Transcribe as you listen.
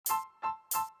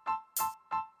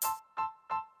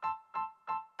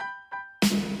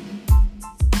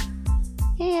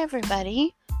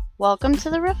everybody. Welcome to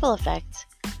the Riffle Effect.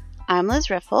 I'm Liz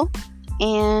Riffle,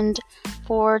 and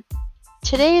for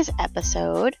today's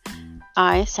episode,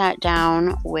 I sat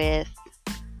down with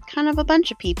kind of a bunch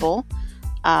of people.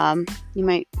 You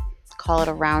might call it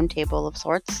a round table of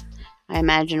sorts. I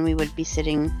imagine we would be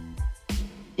sitting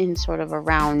in sort of a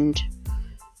round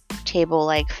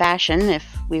table-like fashion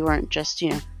if we weren't just,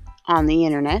 on the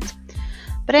internet.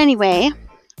 But anyway,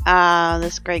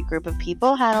 this great group of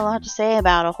people had a lot to say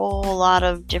about a whole lot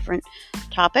of different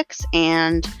topics,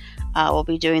 and we'll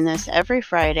be doing this every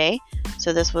Friday.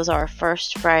 So this was our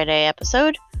first Friday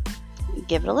episode.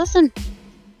 Give it a listen.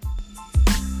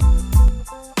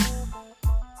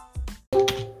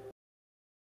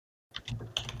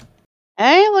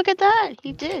 Hey, look at that.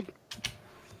 He did.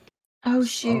 Oh,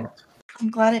 shoot. I'm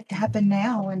glad it happened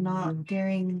now and not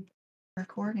during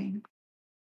recording.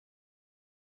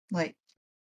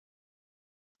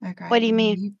 Okay. What do you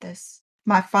mean? Mute this.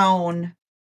 My phone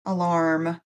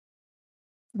alarm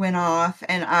went off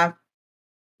and I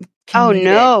can Oh, mute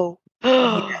no.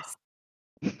 Yes.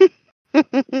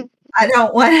 I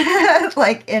don't want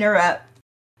to, interrupt.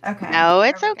 Okay. No,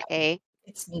 it's okay.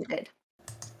 It's muted.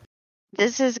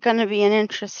 This is going to be an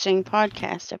interesting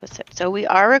podcast episode. So we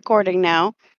are recording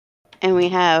now, and we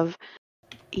have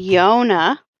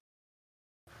Yona,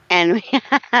 and we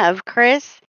have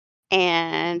Chris,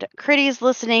 and Critty's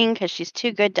listening because she's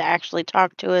too good to actually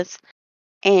talk to us.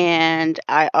 And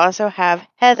I also have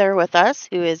Heather with us,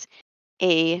 who is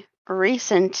a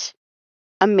recent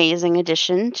amazing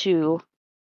addition to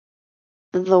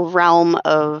the realm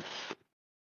of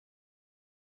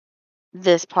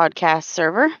this podcast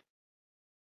server.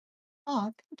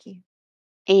 Oh, thank you.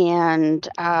 And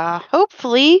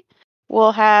hopefully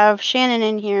we'll have Shannon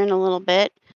in here in a little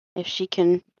bit if she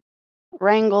can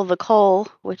wrangle the Cole,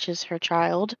 which is her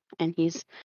child, and he's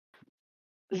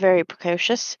very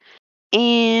precocious.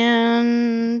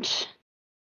 And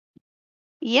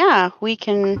yeah, we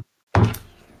can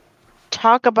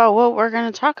talk about what we're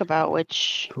going to talk about,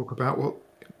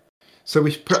 So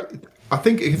I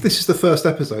think if this is the first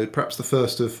episode, perhaps the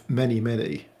first of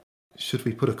many, should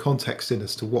we put a context in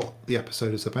as to what the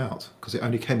episode is about? Because it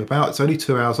only came about. It's only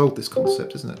 2 hours old, this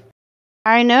concept, isn't it?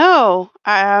 I know.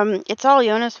 It's all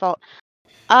Yona's fault.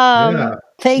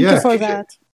 Thank you for that.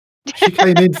 She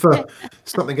came in for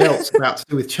something else about to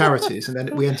do with charities, and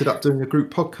then we ended up doing a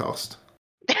group podcast.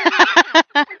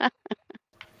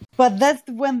 But that's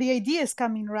when the ideas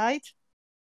come in, right?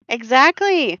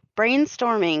 Exactly.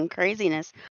 Brainstorming,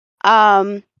 craziness.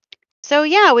 So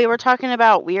yeah, we were talking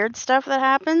about weird stuff that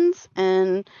happens,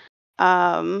 and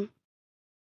how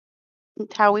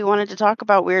we wanted to talk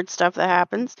about weird stuff that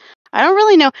happens. I don't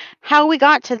really know how we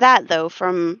got to that though,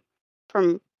 from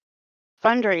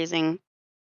fundraising,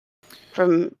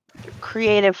 from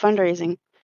creative fundraising.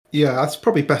 Yeah, that's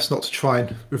probably best not to try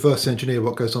and reverse engineer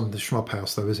what goes on in the Schmub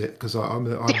house, though, is it? Because I'm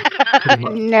pretty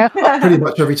much, No. pretty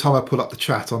much every time I pull up the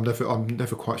chat, I'm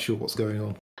never quite sure what's going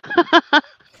on.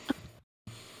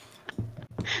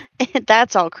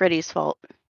 That's all Critty's fault.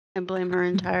 I blame her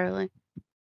entirely.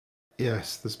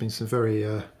 Yes, there's been some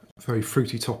very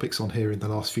fruity topics on here in the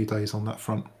last few days on that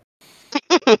front.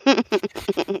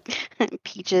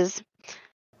 Peaches.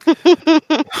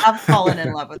 I've fallen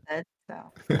in love with it.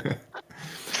 So.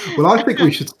 Well, I think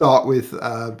we should start with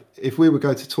if we were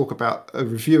going to talk about a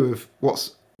review of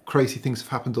what's crazy things have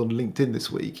happened on LinkedIn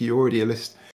this week. You already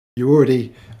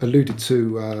alluded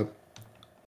to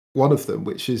one of them,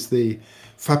 which is the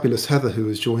fabulous Heather who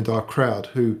has joined our crowd,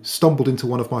 who stumbled into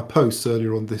one of my posts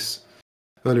earlier on this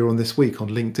week on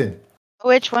LinkedIn.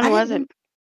 Which one was it?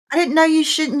 I didn't know you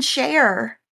shouldn't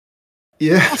share.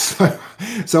 Yeah,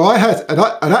 so I had,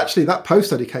 and actually that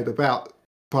post only came about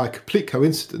by a complete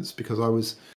coincidence because I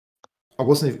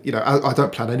wasn't, I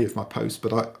don't plan any of my posts,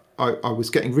 but I was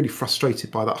getting really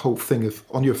frustrated by that whole thing of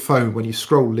on your phone when you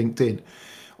scroll LinkedIn,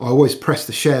 I always press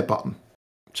the share button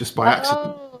just by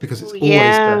accident because it's always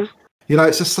there.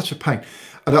 It's just such a pain.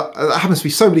 And that happens to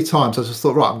me so many times. I just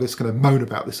thought, right, I'm just going to moan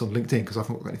about this on LinkedIn because I've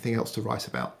not got anything else to write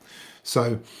about.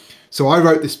 So I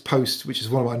wrote this post, which is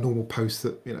one of my normal posts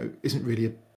that, isn't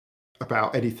really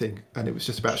about anything. And it was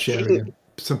just about sharing. And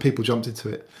some people jumped into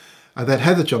it. And then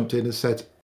Heather jumped in and said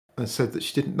that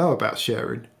she didn't know about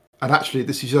sharing. And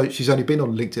actually, she's only been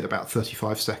on LinkedIn about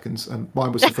 35 seconds. And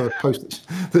mine was the first post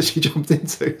that she jumped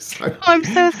into. So. I'm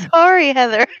so sorry,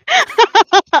 Heather.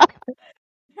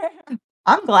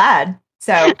 I'm glad.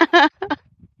 So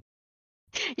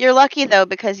you're lucky though,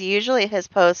 because usually his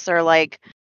posts are like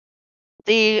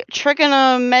the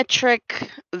trigonometric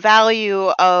value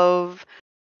of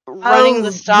running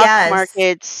the stock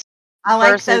markets I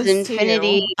like versus those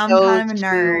infinity. Too. I'm kind of a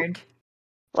nerd.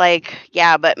 Like,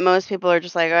 yeah, but most people are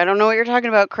just like, I don't know what you're talking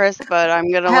about, Chris, but I'm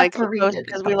going to like the post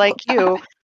because we like you.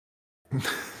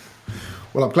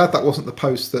 Well, I'm glad that wasn't the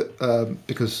post that,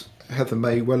 because Heather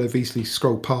may well have easily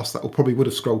scrolled past that, or probably would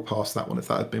have scrolled past that one if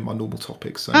that had been my normal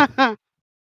topic. So I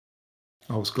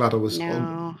was glad I was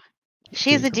on.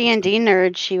 She's a D&D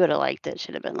nerd. She would have liked it.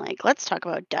 Should have been like, let's talk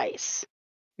about dice.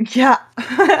 Yeah.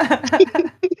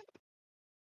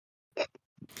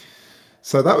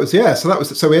 So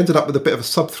we ended up with a bit of a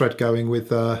sub-thread going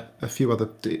with a few other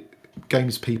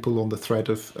games people on the thread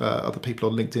of other people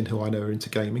on LinkedIn who I know are into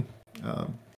gaming,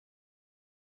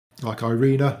 like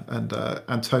Irina and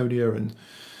Antonia, and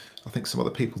I think some other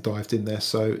people dived in there.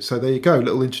 So there you go,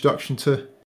 little introduction to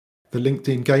the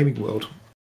LinkedIn gaming world,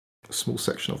 a small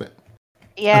section of it.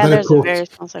 Yeah, there's a very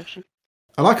small section.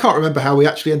 And I can't remember how we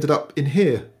actually ended up in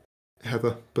here,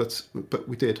 Heather, but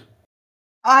we did.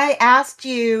 I asked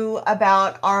you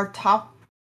about our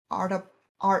Artopolis.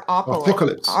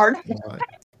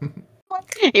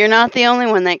 You're not the only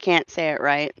one that can't say it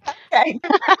right. Okay.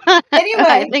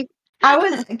 Anyway,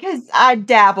 because I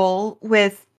dabble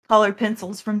with colored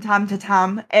pencils from time to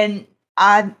time, and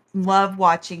I love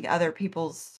watching other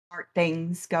people's art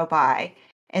things go by.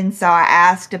 And so I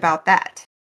asked about that.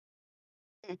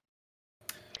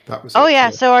 That was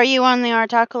yeah. So are you on the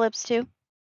Artocalypse too?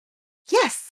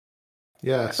 Yes.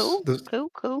 Yes.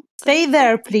 Cool. Stay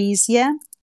there, please. Yeah.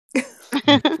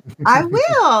 I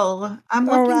will. I'm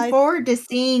looking forward to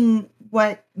seeing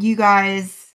what you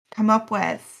guys come up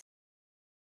with.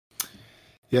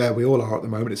 Yeah, we all are at the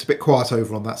moment. It's a bit quiet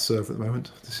over on that server at the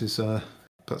moment. This is,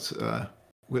 but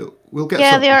we'll get.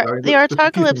 Yeah, the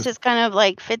Artocalypse is kind of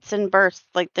like fits and bursts.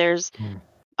 Like there's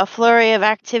a flurry of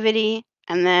activity,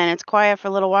 and then it's quiet for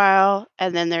a little while,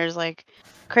 and then there's like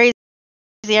crazy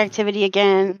activity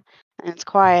again, and it's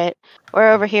quiet.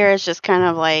 Where over here it's just kind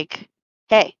of like,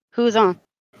 hey, who's on?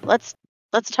 Let's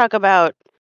talk about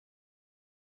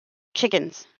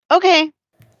chickens. Okay.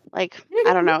 Like,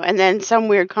 I don't know. And then some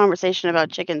weird conversation about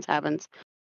chickens happens.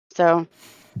 So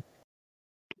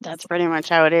that's pretty much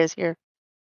how it is here.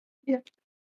 Yeah.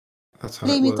 That's how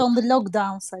Blame it on the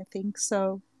lockdowns, I think.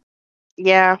 So.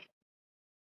 Yeah.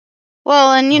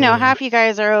 Well, and half you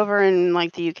guys are over in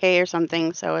like the UK or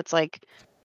something, so it's like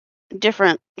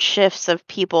different shifts of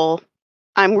people.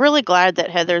 I'm really glad that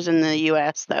Heather's in the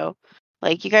US though.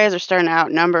 Like you guys are starting to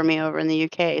outnumber me over in the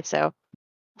UK, so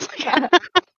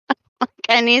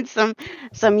I need some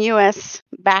US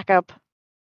backup.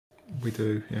 We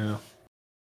do, yeah.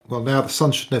 Well, now the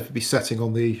sun should never be setting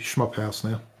on the Schmupp house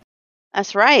now.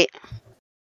 That's right.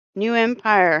 New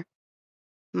empire.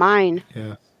 Mine.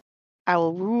 Yeah. I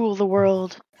will rule the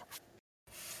world.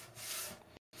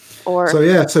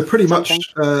 So pretty much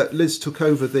Liz took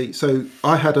over so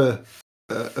I had a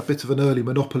bit of an early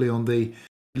monopoly on the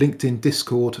LinkedIn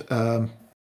Discord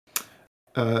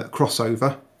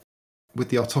crossover with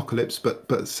the Artocalypse,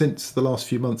 but since the last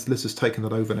few months Liz has taken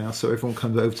that over now, so everyone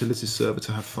comes over to Liz's server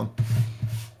to have fun.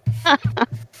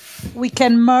 We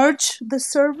can merge the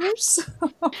servers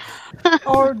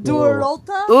or do a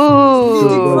rota.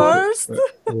 Ooh. First.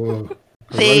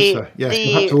 Yes,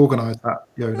 we'll have to organise that,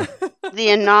 Yona. The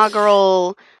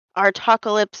inaugural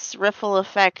Artocalypse Riffle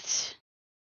Effect.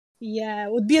 Yeah,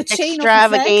 it would be a chain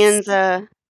extravaganza. Of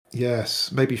effects.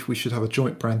 Yes, maybe we should have a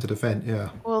joint branded event.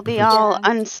 Yeah, we'll be all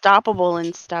unstoppable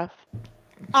and stuff.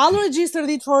 I'll register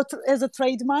it as a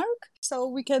trademark, so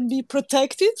we can be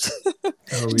protected,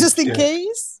 just in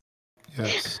case.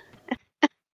 Yes.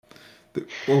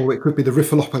 Or it could be the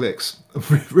Riffleopolis.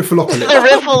 Riffleopolis. The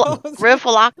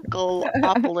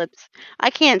Riffleopolis. I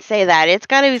can't say that. It's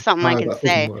got to be something I can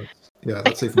say. Yeah,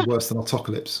 that's even worse than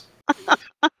Artocalypse.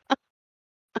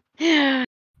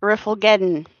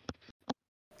 Rifflegeddon.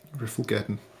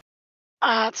 Rifflegeddon.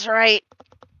 That's right.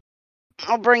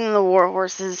 I'll bring the war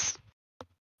horses.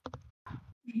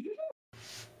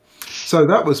 So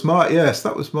that was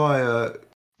my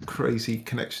crazy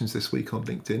connections this week on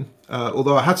LinkedIn.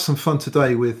 Although I had some fun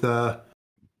today with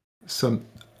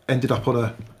ended up on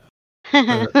a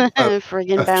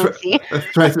friggin' bouncy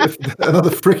another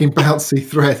friggin' bouncy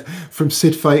thread from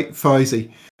Sid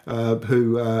Feisey,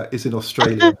 who is in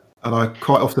Australia, and I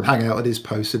quite often hang out at his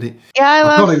posts. And I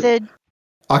love Sid.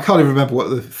 I can't even remember what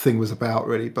the thing was about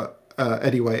really, but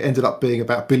anyway, it ended up being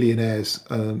about billionaires,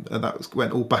 and that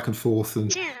went all back and forth.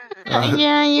 And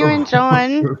yeah, you and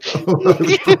John.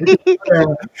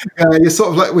 You're sort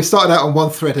of like, we started out on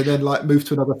one thread and then like moved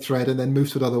to another thread and then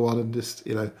moved to another one and just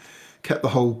kept the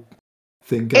whole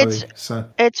thing going.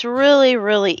 It's really,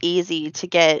 really easy to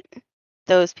get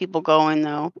those people going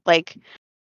though. Like,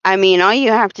 I mean, all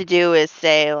you have to do is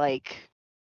say like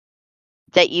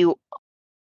that you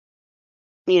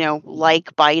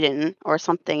like Biden or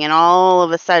something, and all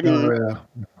of a sudden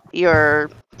you're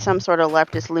some sort of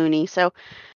leftist loony. So,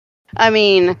 I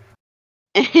mean,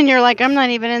 and you're like, I'm not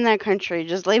even in that country.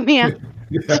 Just leave me out.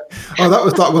 Yeah. Oh, that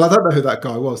was like, well, I don't know who that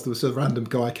guy was. There was a random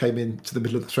guy came into the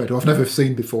middle of the thread who I've never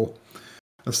seen before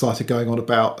and started going on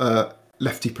about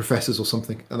lefty professors or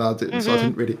something. And so I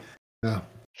didn't really, yeah.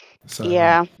 So,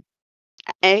 yeah.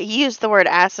 He used the word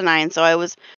asinine, so I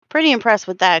was pretty impressed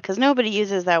with that because nobody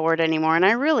uses that word anymore, and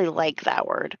I really like that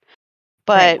word.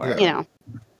 But,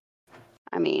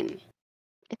 I mean,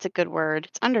 it's a good word.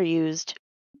 It's underused.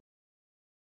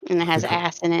 And it has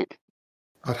ass in it.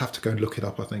 I'd have to go and look it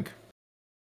up, I think.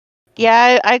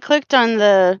 Yeah, I clicked on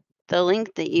the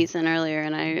link that you sent earlier,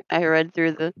 and I read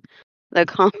through the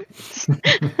comments.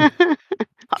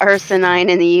 Arsenine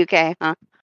in the UK, huh?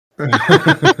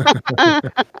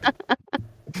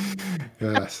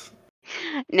 Yes.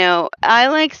 No, I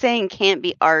like saying can't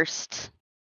be arsed.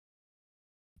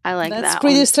 I like that. That's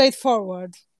pretty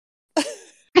straightforward.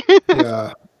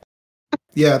 Yeah.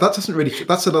 Yeah, that doesn't really.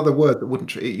 That's another word that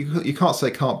wouldn't. You can't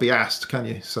say can't be asked, can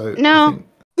you? So no,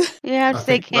 you have to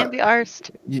say can't be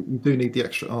arsed. You do need the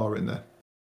extra R in there.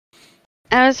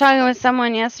 I was talking with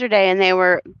someone yesterday, and they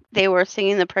were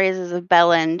singing the praises of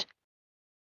Bellend.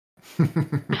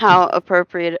 How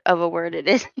appropriate of a word it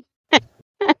is.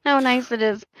 How nice it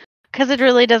is, because it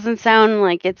really doesn't sound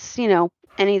like it's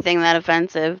anything that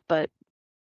offensive, but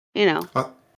you've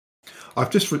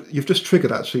just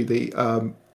triggered actually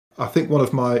the. I think one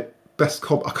of my best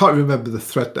I can't remember the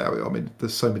thread now. I mean,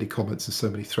 there's so many comments and so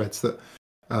many threads that.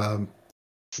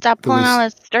 Stop pulling all the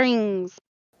strings.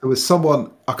 There was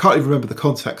someone, I can't even remember the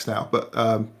context now, but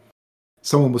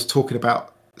someone was talking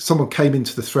about, someone came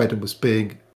into the thread and was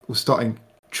starting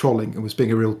trolling and was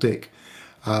being a real dick.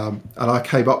 And I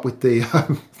came up with the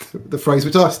phrase,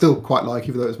 which I still quite like,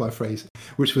 even though it was my phrase,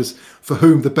 which was "for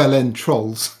whom the bell end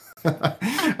trolls."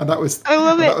 And that was, I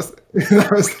love it. That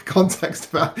was the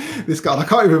context about this guy. And I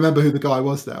can't even remember who the guy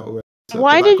was now.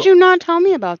 Why did you not tell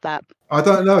me about that? I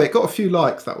don't know. It got a few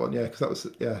likes, that one, because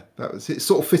it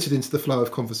sort of fitted into the flow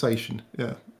of conversation.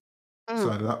 Yeah. So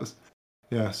that was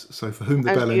so for whom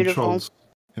the bell end trolls.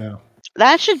 Yeah.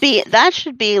 That should be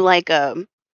like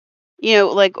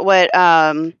like what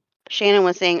Shannon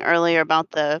was saying earlier about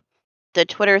the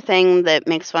Twitter thing that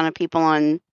makes fun of people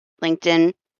on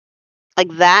LinkedIn. Like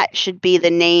that should be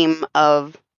the name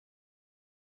of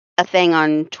a thing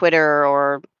on Twitter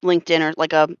or LinkedIn, or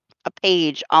like a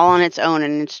page all on its own,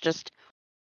 and it's just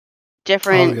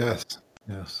different. Oh,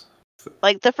 yes.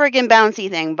 Like the friggin' bouncy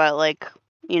thing, but like,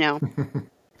 not which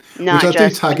I just do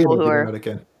tag people in who are.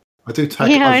 Again. I do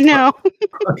tag. Yeah, I know.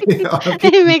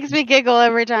 It makes me giggle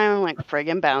every time. I'm like,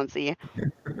 friggin' bouncy.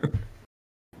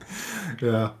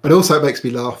 Yeah, and also it makes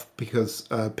me laugh because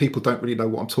people don't really know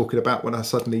what I'm talking about when I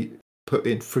suddenly put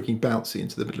in frigging bouncy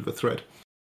into the middle of a thread.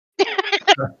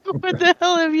 What the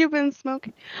hell have you been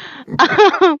smoking?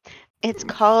 It's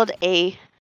called a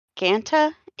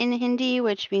Ganta in Hindi,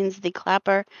 which means the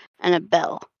clapper and a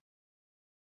bell.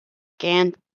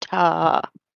 Ganta.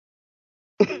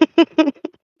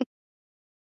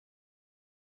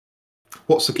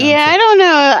 What's a Ganta? Yeah, I don't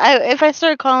know. If I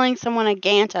start calling someone a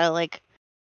Ganta, like...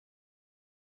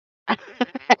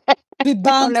 Be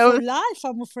banned for life,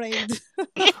 I'm afraid.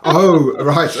 Oh,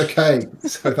 right, okay.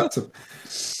 So that's a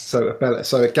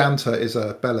Ganta is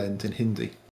a bell end in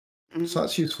Hindi. Mm-hmm. So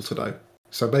that's useful to know.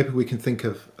 So maybe we can think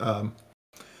of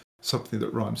something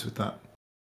that rhymes with that.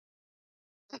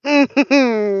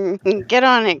 Get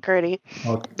on it, Curdy.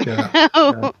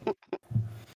 Yeah.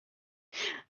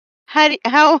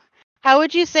 How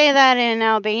would you say that in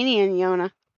Albanian,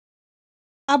 Yona?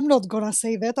 I'm not gonna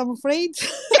say that, I'm afraid.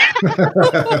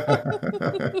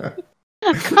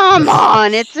 Come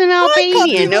on, it's in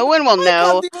Albanian. No one will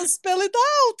know. I can't even spell it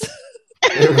out.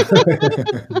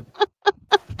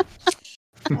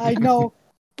 I know,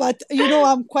 but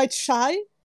I'm quite shy,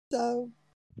 so.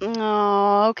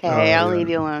 Oh, okay. I'll leave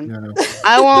you alone. Yeah.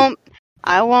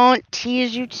 I won't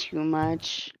tease you too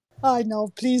much. I know.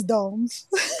 Please don't.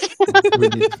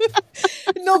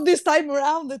 Not this time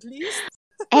around, at least.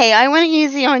 Hey, I went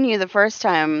easy on you the first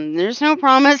time. There's no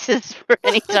promises for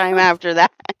any time after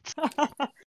that.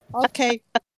 Okay.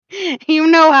 You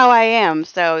know how I am,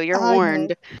 so you're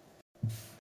warned.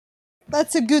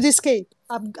 That's a good escape.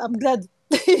 I'm glad.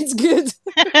 It's good.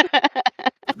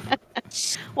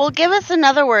 Well, give us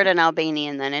another word in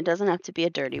Albanian then. It doesn't have to be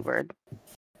a dirty word.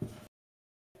 I'm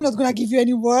not gonna give you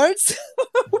any words.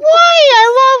 Why?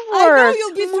 I love words. I know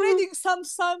you'll be threading some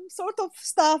sort of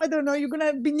stuff. I don't know. You're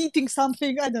gonna be knitting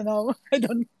something. I don't know. I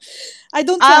don't.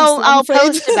 I'll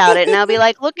post about it, and I'll be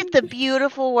like, look at the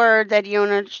beautiful word that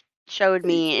Yona showed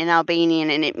me in Albanian,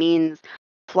 and it means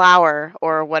flower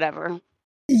or whatever.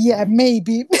 Yeah,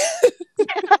 maybe.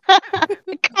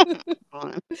 Come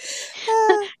on.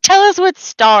 Tell us what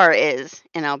star is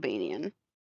in Albanian.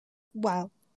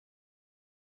 Wow.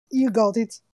 You got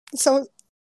it. So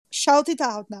shout it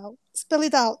out now. Spell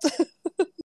it out.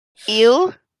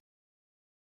 Il.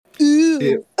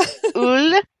 Ooh.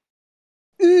 Ul.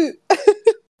 Ooh.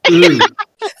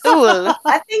 Ul.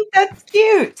 I think that's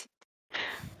cute.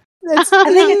 That's I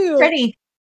think it's pretty.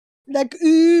 Like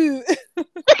ooh.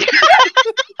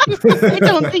 I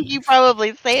don't think you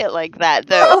probably say it like that,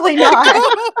 though. Probably not.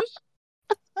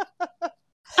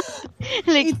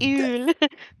 Like ul.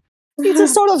 It's a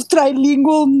sort of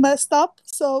trilingual messed up,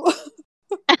 so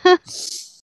it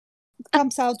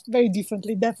comes out very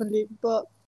differently, definitely. But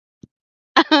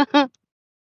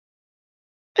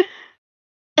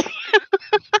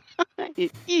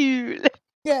Ul.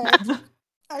 yeah,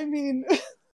 I mean,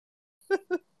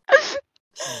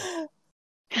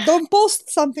 don't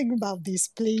post something about this,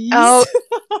 please. Oh,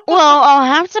 well, I'll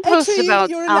have to post Actually, about.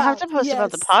 you're I'll have to allowed, post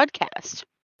about the yes. podcast.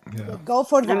 Yeah. Go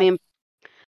for that. I mean,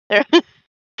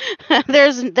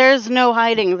 there's no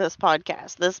hiding this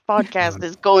podcast. This podcast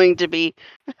is going to be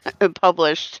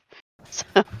published. So.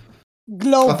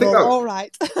 Global, that- all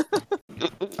right.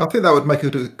 I think that would make a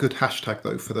good hashtag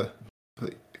though for the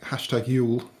hashtag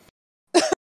Yule.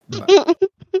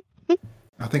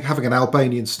 I think having an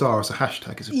Albanian star as a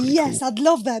hashtag is a pretty Yes, cool. I'd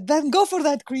love that. Then go for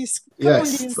that, Chris. Come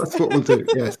Yes, on, Liz. that's what we'll do.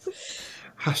 Yes,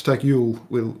 hashtag Yule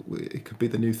it could be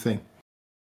the new thing.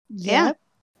 Yeah.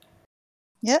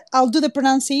 Yeah, I'll do the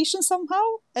pronunciation somehow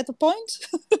at a point.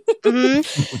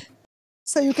 Mhm.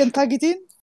 So you can tag it in.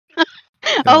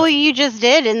 Oh, you just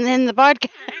did, and then the podcast.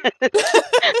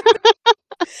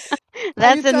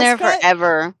 That's in there transcribe-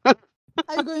 forever.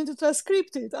 Are you going to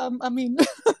transcript it? I mean,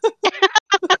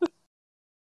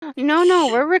 No,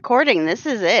 we're recording. This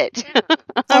is it.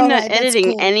 I'm All not right, that's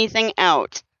editing cool. anything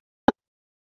out.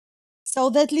 so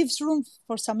that leaves room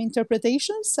for some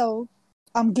interpretation. So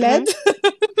I'm glad.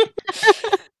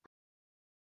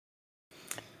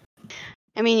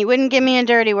 I mean, you wouldn't give me a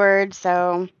dirty word,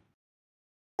 so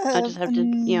I just have to,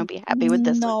 be happy with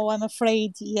this one. No, I'm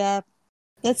afraid. Yeah,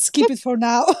 let's skip it for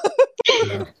now.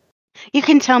 Yeah. You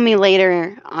can tell me later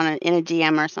in a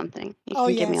DM or something. You can Oh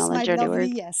give yes, me all the my dirty lovely.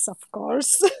 words. Yes, of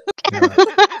course.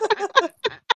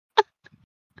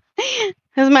 This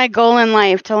is my goal in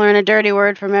life, to learn a dirty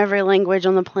word from every language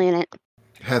on the planet.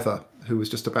 Heather, who was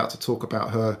just about to talk about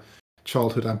her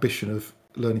childhood ambition of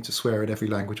learning to swear in every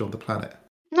language on the planet.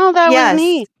 No, that Yes. was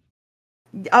me.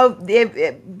 Oh,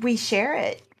 we share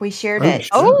it. We shared Oh, it.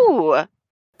 sure. Oh,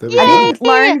 There we I go. didn't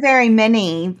learn very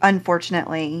many,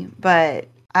 unfortunately, but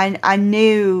I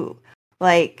knew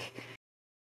like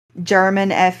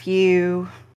German FU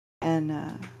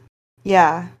and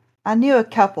yeah, I knew a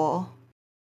couple.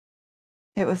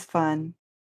 It was fun.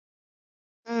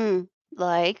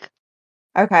 like.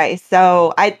 Okay,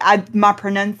 so I my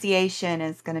pronunciation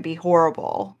is going to be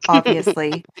horrible,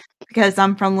 obviously, because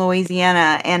I'm from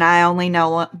Louisiana and I only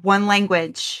know one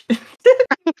language.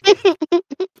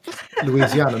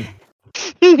 Louisianan.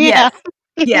 Yeah.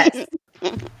 Yes.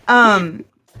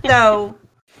 So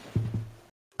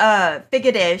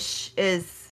Figadish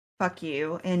is fuck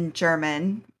you in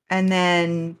German, and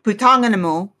then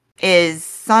Putanganimu is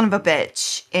son of a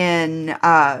bitch in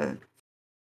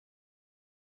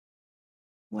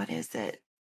what is it?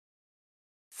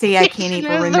 See, I can't even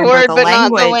There's the remember word, the but not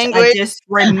the language. I language. just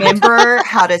remember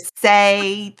how to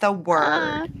say the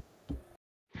word.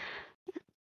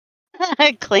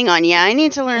 Klingon, yeah. I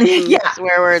need to learn some Yeah.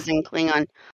 swear words in Klingon.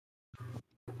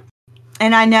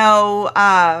 And I know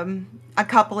a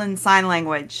couple in sign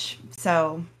language.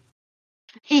 So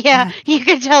Yeah, you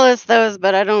could tell us those,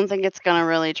 but I don't think it's gonna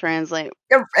really translate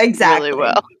exactly. really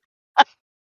well.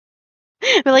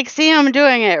 But like, see, I'm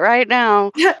doing it right now.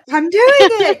 I'm doing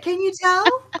it. Can you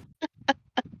tell?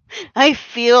 I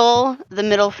feel the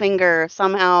middle finger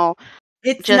somehow.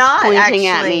 It's Just not pointing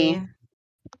actually. at me.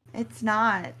 It's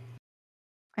not.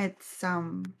 It's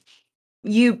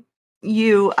you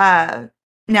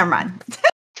never mind.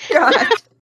 God.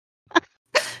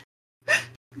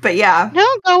 But yeah. No,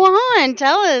 go on,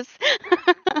 tell us.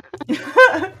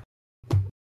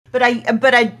 But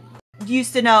I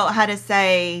used to know how to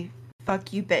say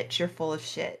fuck you bitch, you're full of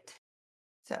shit.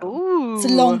 So Ooh. It's a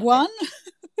long one.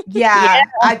 yeah.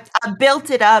 I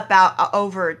built it up out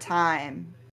over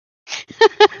time.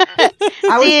 I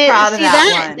was proud of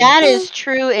that one. That is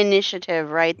true initiative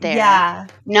right there. Yeah.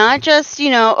 Not just,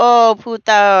 oh,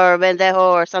 puta or pendejo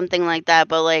or something like that,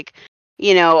 but like,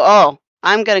 oh,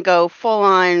 I'm going to go full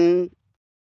on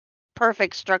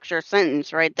perfect structure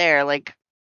sentence right there. Like,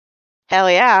 hell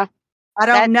yeah. I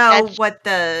don't know what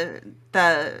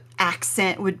the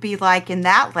accent would be like in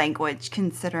that language,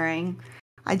 considering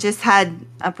I just had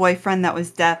a boyfriend that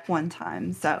was deaf one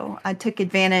time, so I took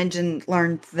advantage and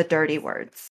learned the dirty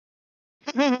words.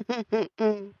 I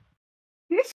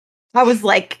was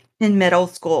like in middle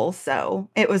school, so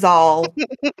it was all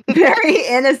very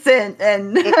innocent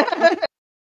and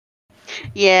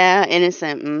yeah,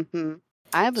 innocent. Mm-hmm.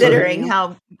 Considering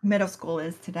how middle school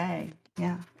is today.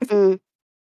 Yeah.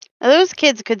 Those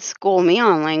kids could school me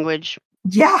on language.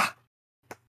 Yeah.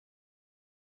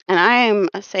 And I am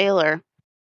a sailor.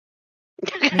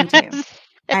 Me too.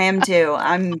 I am too.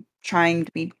 I'm trying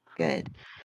to be good.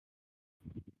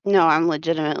 No, I'm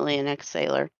legitimately an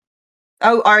ex-sailor.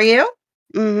 Oh, are you?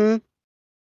 Mm-hmm.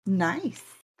 Nice.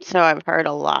 So I've heard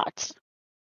a lot.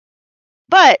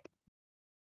 But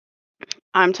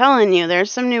I'm telling you, there's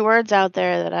some new words out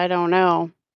there that I don't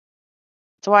know.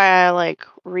 That's why I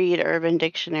read Urban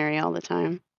Dictionary all the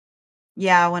time.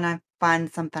 Yeah, when I find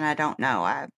something I don't know,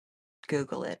 I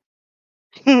Google it.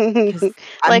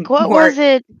 What was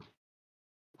it?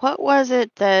 What was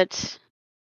it that?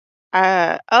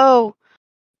 No,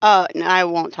 I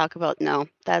won't talk about. No,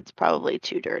 that's probably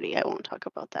too dirty. I won't talk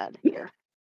about that here.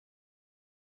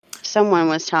 Someone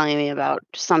was telling me about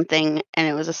something, and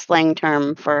it was a slang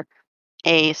term for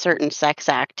a certain sex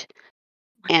act,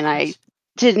 and I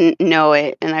didn't know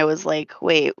it, and I was like,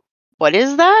 wait, what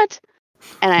is that?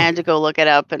 And I had to go look it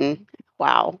up, and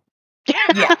wow.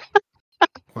 Yeah.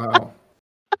 Wow.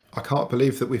 I can't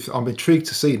believe that I'm intrigued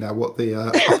to see now what the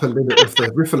upper limit of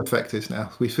the riffle effect is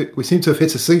now. We seem to have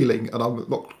hit a ceiling, and I'm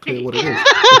not clear what it is.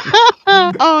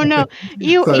 Oh no,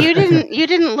 you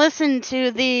didn't listen to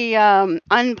the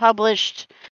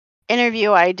unpublished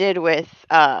interview I did with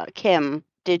Kim,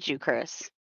 did you, Chris?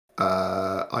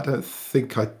 I don't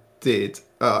think I did.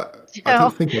 I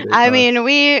don't think I did. I mean,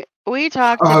 we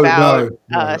talked about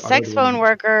sex phone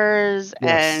workers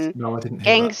and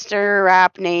gangster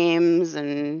rap names,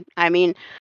 and I mean,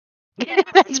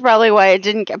 that's probably why it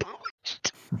didn't get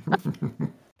published.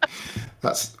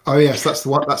 That's the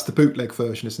one. That's the bootleg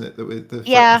version, isn't it?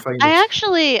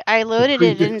 I loaded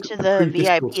it into the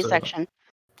VIP section.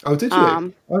 Oh, did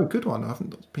you? Good one. I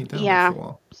haven't been down there for a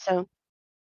while. So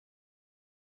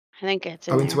I think it's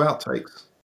in into outtakes.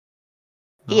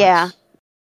 Nice. Yeah.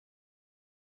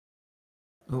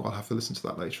 Oh, I'll have to listen to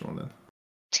that later on then.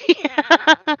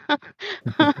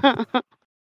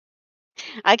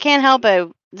 I can't help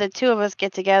it. The two of us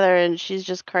get together and she's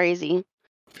just crazy.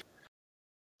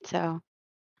 So,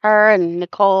 her and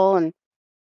Nicole, and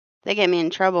they get me in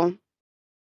trouble.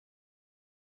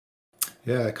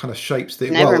 Yeah, it kind of shapes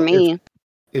the... Never me.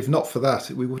 If not for that,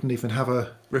 we wouldn't even have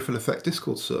a Riffle Effect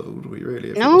Discord server, would we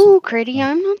really? No, Critty,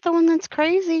 I'm not the one that's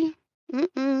crazy.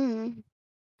 Mm-mm.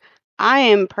 I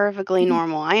am perfectly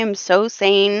normal. I am so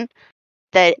sane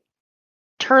that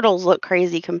turtles look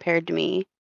crazy compared to me.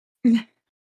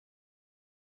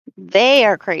 They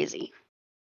are crazy.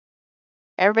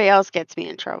 Everybody else gets me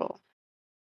in trouble.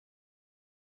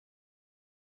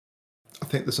 I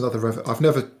think there's another... I've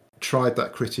never tried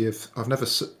that, Critty. I've never...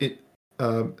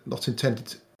 not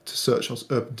intended to search on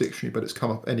Urban Dictionary, but it's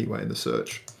come up anyway in the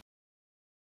search.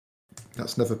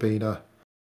 That's never been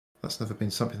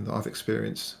something that I've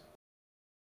experienced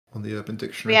on the Urban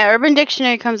Dictionary. Yeah, Urban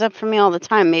Dictionary comes up for me all the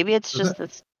time. Maybe it's just the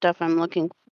stuff I'm looking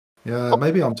for. Yeah,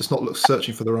 maybe I'm just not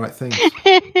searching for the right things.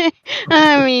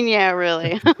 I mean, yeah,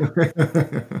 really.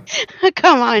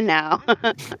 Come on now.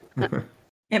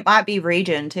 It might be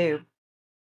region too.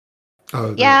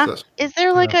 Oh, yeah. Is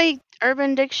there a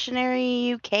Urban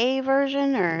Dictionary UK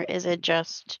version, or is it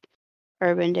just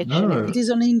Urban Dictionary? No. It is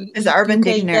on English. Because Urban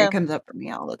Dictionary comes up for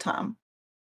me all the time.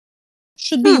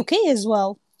 Should be UK as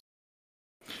well.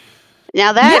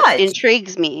 Now that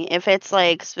intrigues me. If it's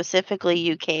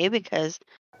specifically UK, because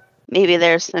maybe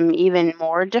there's some even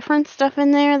more different stuff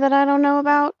in there that I don't know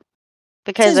about.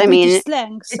 Because I mean,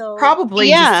 slang, so... it's probably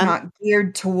just not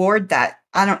geared toward that.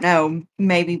 I don't know.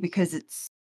 Maybe because it's...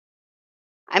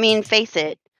 I mean, face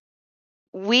it.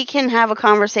 We can have a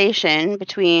conversation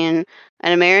between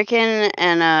an American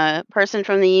and a person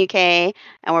from the UK,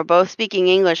 and we're both speaking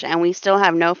English, and we still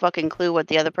have no fucking clue what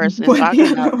the other person is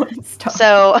talking about.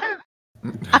 So,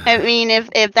 I mean,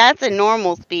 if that's a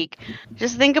normal speak,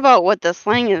 just think about what the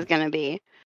slang is going to be.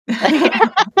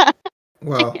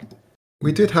 Well,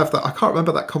 we did have that. I can't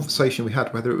remember that conversation we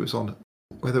had, whether it was a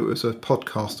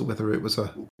podcast or whether it was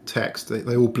a text.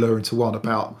 They all blur into one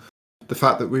about the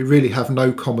fact that we really have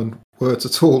no common words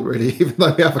at all, really, even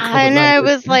though we have a common I know,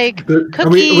 language. it was like And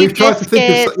cookie, we've tried to think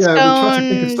biscuit, of we've tried to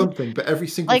think of stone, something, but every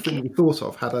single like thing we thought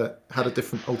of had a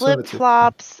different flip alternative.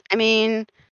 flops. I mean,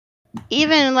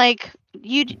 even like do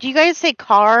you guys say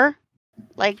car?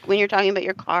 Like when you're talking about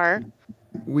your car?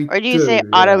 Or do you say yeah.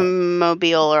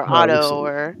 automobile or No, auto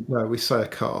or No, we say a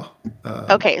car.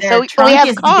 Okay, Their so we trunk have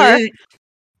is the car. boot.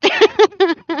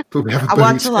 But we have a I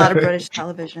watch boot. a lot of British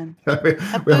television. we have a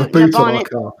boot and a boot on our bonnet.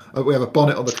 car. We have a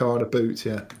bonnet on the car and a boot.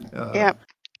 Yeah. Yep.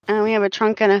 And we have a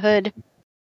trunk and a hood.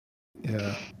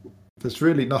 Yeah. There's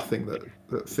really nothing that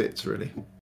fits really.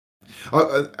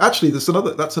 Actually,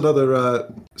 another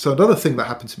thing that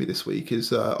happened to me this week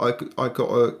is I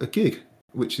got a gig,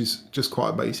 which is just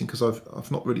quite amazing because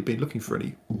I've not really been looking for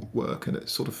any work, and it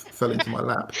sort of fell into my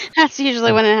lap. That's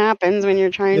usually when it happens, when you're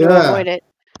trying to avoid it.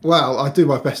 Well, I do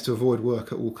my best to avoid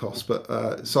work at all costs, but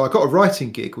so I got a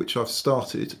writing gig which I've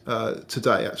started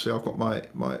today. Actually, I've got my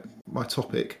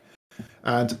topic,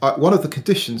 and one of the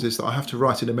conditions is that I have to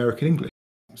write in American English.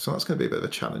 So that's going to be a bit of a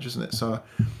challenge, isn't it? So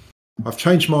I've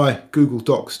changed my Google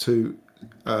Docs to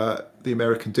the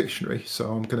American Dictionary,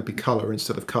 so I'm going to be colour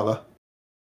instead of colour.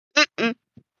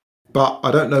 But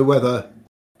I don't know whether,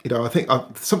 I think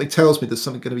something tells me there's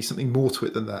going to be something more to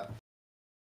it than that.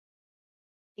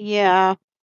 Yeah.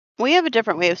 We have a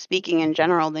different way of speaking in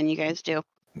general than you guys do.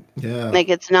 Yeah. Like,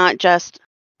 it's not just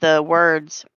the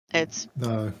words. It's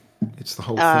the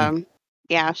whole thing.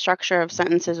 Yeah, structure of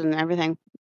sentences and everything.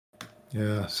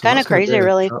 Yeah. So kind of crazy,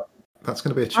 really. That's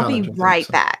going to be a challenge. I'll be right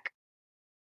back.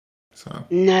 So.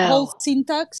 No. Whole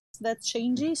syntax that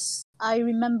changes. I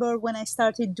remember when I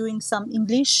started doing some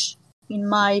English in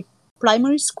my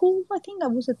primary school. I think I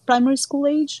was at primary school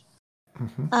age.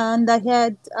 Mm-hmm. And I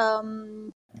had...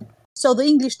 So the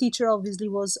English teacher obviously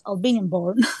was Albanian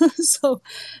born, so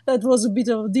that was a bit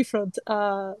of a different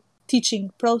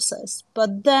teaching process.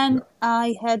 But then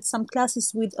I had some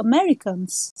classes with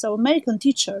Americans, so American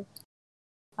teacher,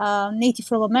 native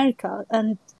from America.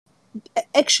 And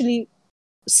actually,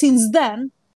 since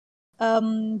then,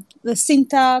 the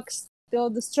syntax,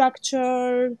 the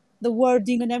structure, the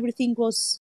wording and everything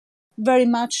was very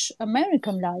much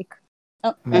American-like.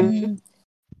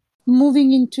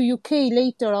 Moving into UK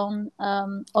later on,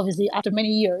 obviously after many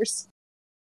years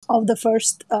of the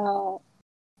first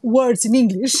words in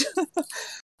English,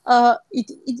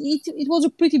 it was a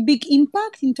pretty big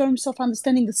impact in terms of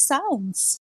understanding the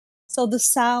sounds. So the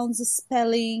sounds, the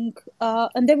spelling,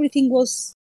 and everything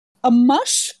was a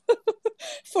mush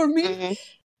for me.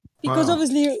 Because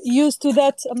obviously you're used to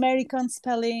that American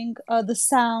spelling, the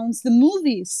sounds, the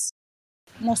movies.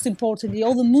 Most importantly,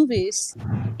 all the movies.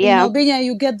 Yeah. In Albania,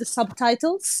 you get the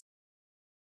subtitles.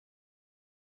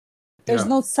 There's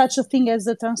not such a thing as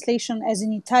the translation as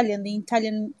in Italian.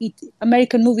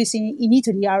 American movies in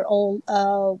Italy are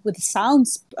all with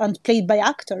sounds and played by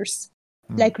actors,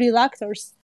 like real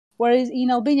actors. Whereas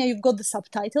in Albania, you've got the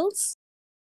subtitles.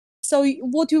 So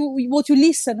what you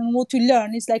listen and what you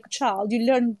learn is like a child. You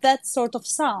learn that sort of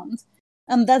sound,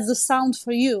 and that's the sound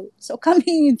for you. So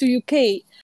coming into UK,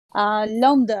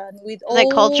 London with all... Like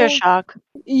culture shock.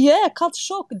 Yeah, culture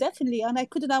shock, definitely. And I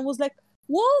was like,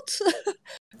 what?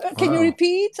 Can you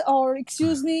repeat? Or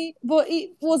excuse me? But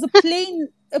it was a plain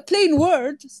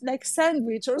word, like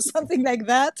sandwich or something like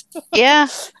that. Yeah.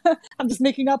 I'm just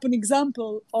making up an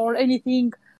example. Or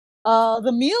anything,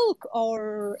 the milk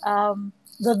or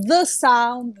the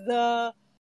sound, the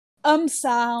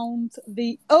sound,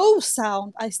 the O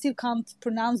sound. I still can't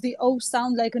pronounce the O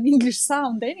sound like an English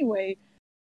sound anyway.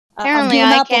 Apparently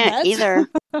I can't either.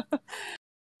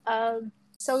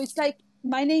 So it's like,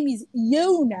 my name is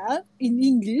Yona in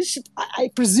English.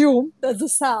 I presume that's the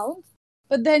sound.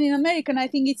 But then in American, I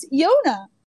think it's Yona.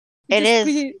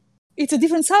 It's a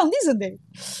different sound, isn't it?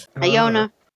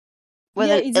 Yona.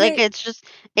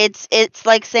 It's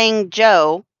like saying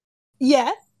Joe.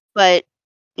 Yeah. But,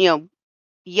 yo.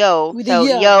 With so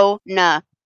Yona.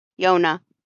 Yona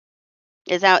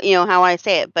is how I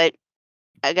say it. But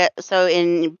I guess, so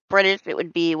in British it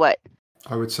would be what?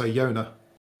 I would say Yona.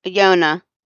 Yona.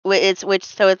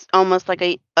 So it's almost like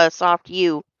a soft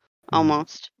U,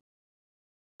 almost.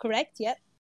 Correct. Yeah.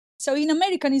 So in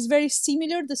American, it's very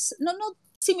similar. Not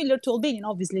similar to Albanian,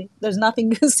 obviously. There's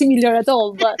nothing similar at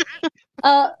all. But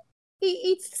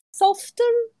it's softer.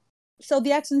 So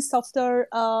the accent is softer.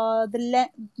 The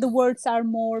words are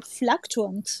more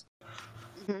fluctuant.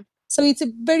 Mm-hmm. So it's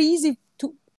very easy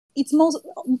to. It's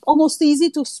almost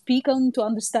easy to speak and to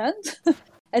understand.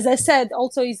 As I said,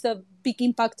 also is a big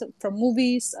impact from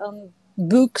movies and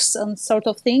books and sort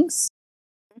of things.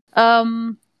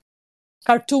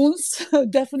 Cartoons,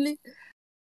 definitely.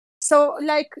 So,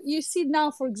 like you see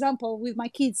now, for example, with my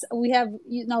kids, we have,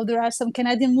 there are some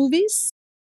Canadian movies,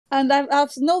 and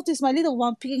I've noticed my little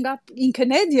one picking up in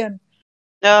Canadian.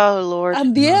 Oh Lord!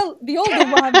 And the older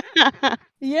one,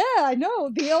 yeah, I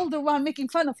know, the older one making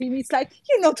fun of him. It's like,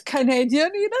 you're not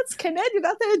Canadian. That's Canadian.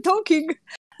 That's how you're talking.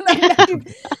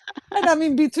 And I'm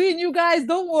in between you guys.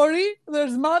 Don't worry.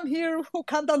 There's mom here who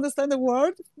can't understand a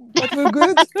word, but we're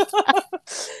good.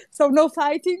 So no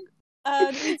fighting.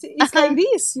 And it's like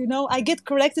this, I get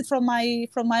corrected from my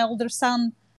older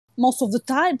son most of the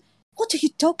time. What are you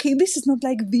talking? This is not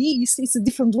like this. It's a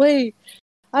different way.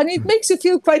 And it makes you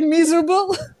feel quite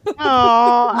miserable. Oh,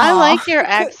 I like your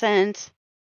accent.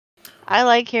 I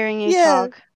like hearing you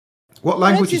talk. What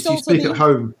languages do you speak at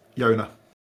home, Yona?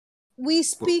 We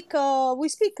speak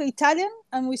Italian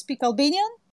and we speak Albanian,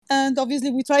 and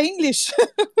obviously we try English.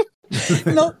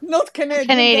 not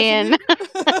Canadian.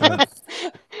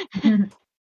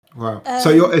 Wow.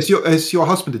 So is your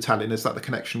husband Italian? Is that the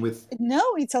connection with? No,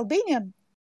 it's Albanian.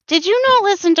 Did you not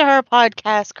listen to her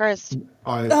podcast, Chris?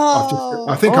 I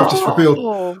think I've just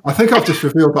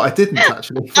revealed that I didn't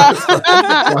actually.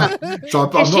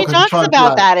 So I'm she talks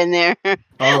about that in there.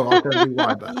 Oh, I'm going to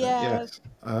rewind that. Yeah. Yes.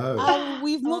 Oh. I've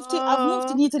moved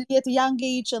in Italy at a young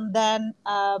age, and then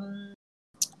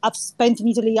I've spent in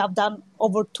Italy. I've done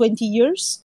over 20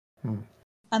 years,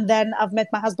 and then I've met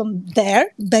my husband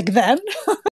there back then.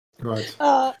 Right.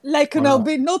 Like an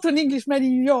Albanian, not an Englishman in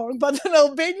New York, but an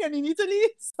Albanian in Italy.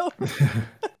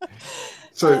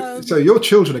 So your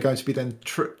children are going to be then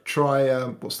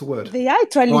what's the word? They are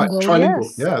trilingual. Trilingual.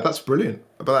 Yes. Yeah, that's brilliant.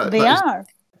 But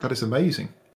that is amazing.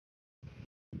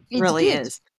 It really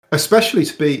is. Especially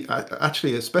to be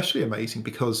especially amazing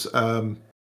because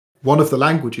one of the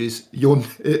languages you're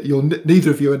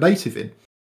neither of you are native in.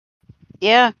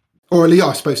 Yeah. Or at least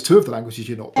I suppose two of the languages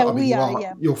you're not. But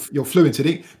you're fluent in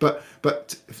it. But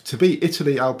to be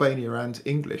Italy, Albania, and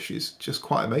English is just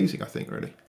quite amazing. I think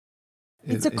really.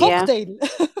 It's a cocktail.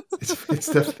 It's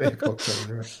definitely a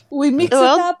cocktail. Yeah. We mix it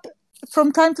up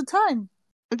from time to time.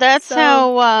 That's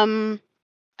how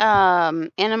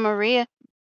Anna Maria,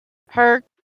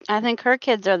 I think her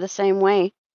kids are the same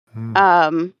way.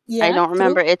 I don't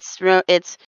remember. True.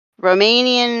 It's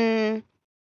Romanian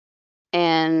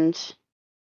and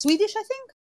Swedish, I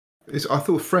think. I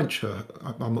thought French.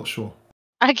 I'm not sure.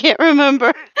 I can't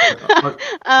remember.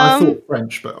 I thought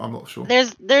French, but I'm not sure.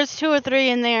 There's 2 or 3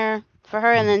 in there for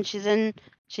her, and then she's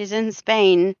in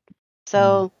Spain,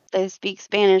 so they speak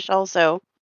Spanish also,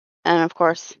 and of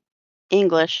course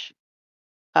English.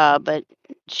 But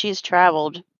she's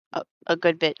traveled a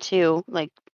good bit too, like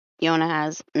Yona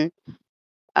has. And,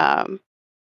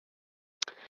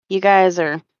 you guys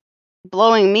are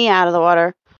blowing me out of the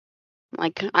water.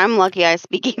 Like, I'm lucky I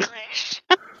speak English.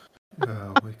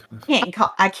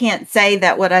 I can't say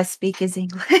that what I speak is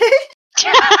English.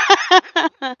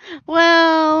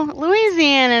 Well,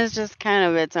 Louisiana is just kind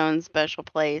of its own special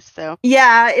place, so.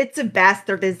 Yeah, it's a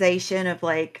bastardization of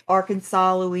like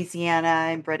Arkansas, Louisiana,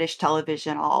 and British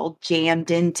television all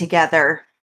jammed in together.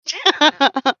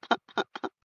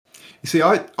 You see,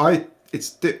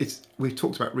 we've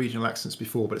talked about regional accents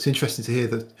before, but it's interesting to hear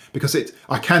that because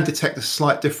I can detect a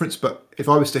slight difference. But if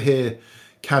I was to hear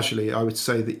casually, I would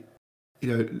say that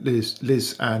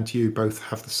Liz and you both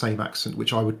have the same accent,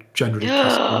 which I would generally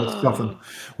classify as Southern,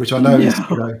 which I know is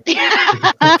a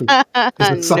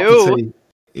subtlety,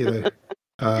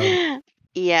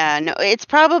 Yeah, no, it's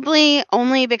probably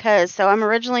only because I'm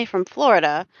originally from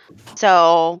Florida,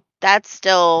 so that's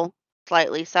still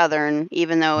slightly Southern,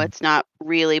 even though it's not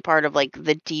really part of like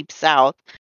the deep South.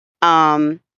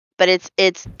 But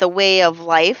it's the way of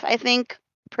life, I think,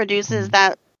 produces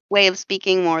that way of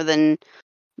speaking more than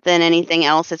anything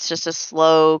else. It's just a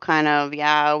slow kind of,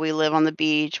 we live on the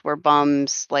beach, we're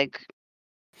bums, like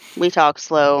we talk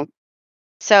slow.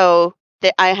 So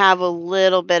I have a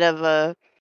little bit of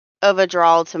a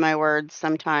drawl to my words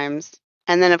sometimes.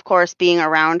 And then of course being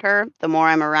around her, the more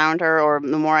I'm around her or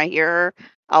the more I hear her,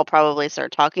 I'll probably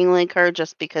start talking like her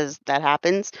just because that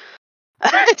happens.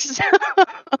 So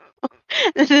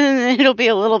it'll be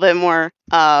a little bit more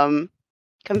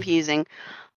confusing.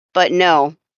 But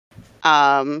no.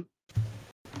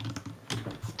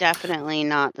 Definitely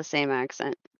not the same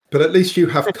accent. But at least you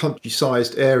have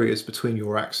country-sized areas between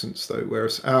your accents, though,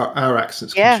 whereas our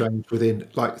accents can change within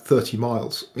like 30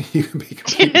 miles. You can be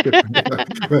completely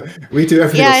different. We do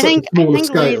everything on such a smaller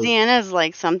scale. Louisiana is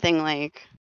like something like,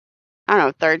 I don't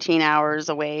know, 13 hours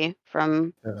away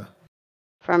from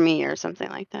me or something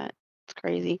like that. It's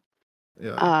crazy.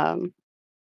 Yeah.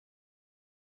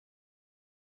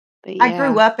 I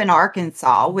grew up in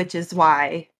Arkansas, which is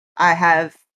why I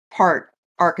have part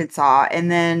Arkansas,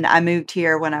 and then I moved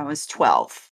here when I was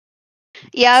 12.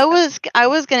 Yeah, I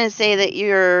was gonna say that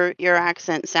your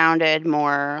accent sounded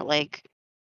more like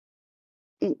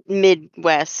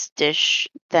Midwest-ish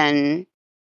than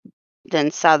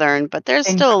Southern, but there's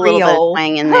And still a little bit of Creole.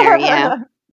 twang in there. Yeah,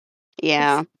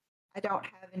 yeah. I don't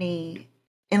have any,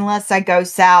 unless I go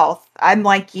south. I'm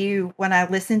like you. When I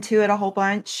listen to it a whole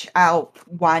bunch, I'll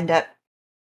wind up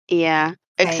Yeah,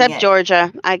 saying except it.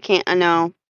 Georgia. I can't.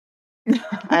 No,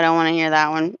 I don't want to hear that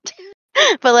one.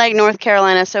 But like North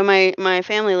Carolina, so my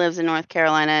family lives in North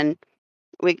Carolina, and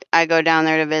I go down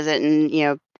there to visit,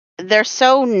 and they're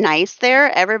so nice there.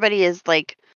 Everybody is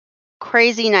like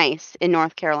crazy nice in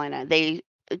North Carolina. They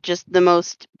just the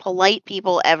most polite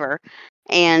people ever,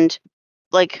 and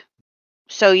like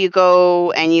so you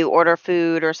go and you order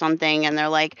food or something, and they're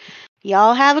like,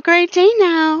 "Y'all have a great day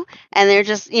now," and they're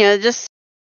just just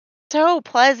so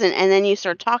pleasant, and then you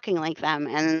start talking like them,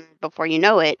 and before you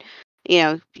know it,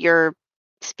 you're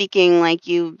speaking like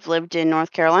you've lived in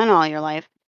North Carolina all your life,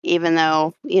 even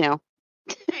though you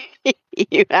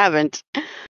haven't.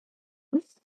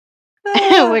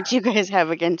 What you guys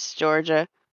have against Georgia?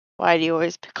 Why do you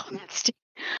always pick on that state?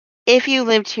 If you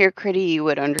lived here, Critty, you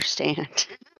would understand.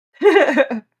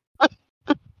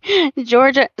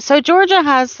 Georgia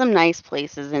has some nice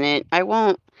places in it.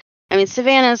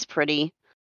 Savannah's pretty.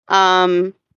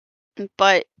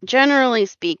 But generally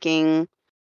speaking,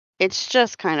 it's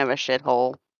just kind of a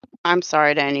shithole. I'm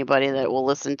sorry to anybody that will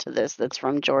listen to this that's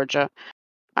from Georgia.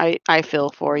 I feel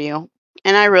for you.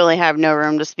 And I really have no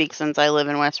room to speak since I live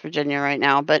in West Virginia right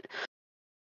now, but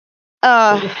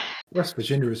West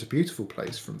Virginia is a beautiful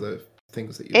place from the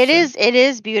things that you said. It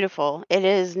is beautiful. It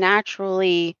is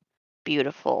naturally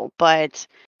beautiful, but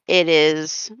it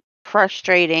is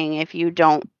frustrating if you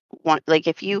don't want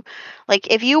if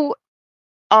you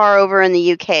are over in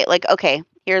the UK. Like, okay,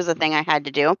 here's the thing I had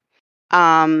to do.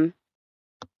 I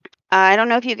don't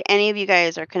know if any of you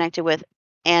guys are connected with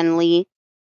Ann Lee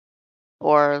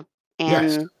or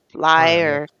Ann Lai,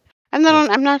 or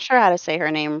I'm not sure how to say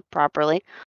her name properly.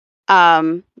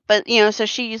 But so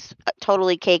she's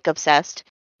totally cake obsessed,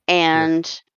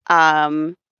 and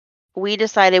we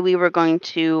decided we were going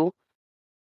to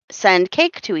send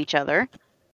cake to each other.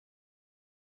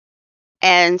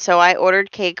 And so I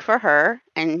ordered cake for her,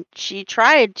 and she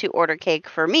tried to order cake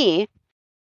for me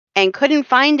and couldn't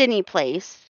find any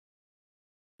place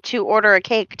to order a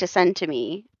cake to send to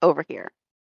me over here.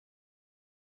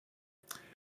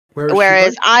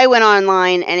 Whereas I went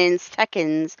online, and in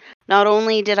seconds, not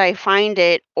only did I find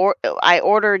it, or I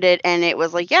ordered it, and it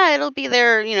was like, yeah, it'll be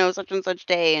there, such and such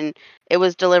day, and it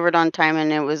was delivered on time,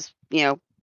 and it was,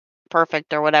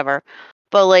 perfect or whatever.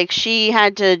 But like, she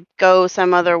had to go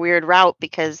some other weird route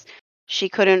because she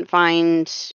couldn't find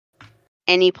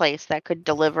any place that could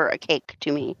deliver a cake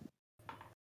to me.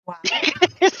 Wow.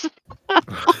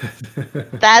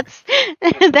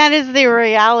 that is the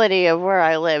reality of where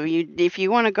I live. If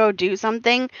you want to go do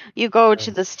something, you go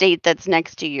to the state that's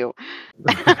next to you.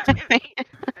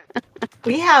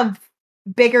 We have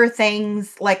bigger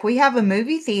things, like we have a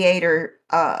movie theater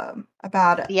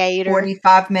about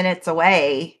 45 minutes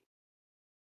away.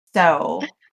 So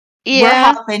we're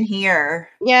hopping here.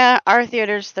 Yeah, our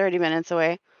theater's 30 minutes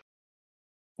away.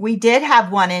 We did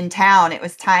have one in town. It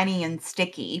was tiny and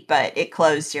sticky, but it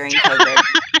closed during COVID.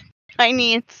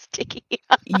 Tiny and sticky.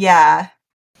 Yeah.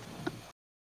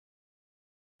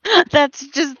 That's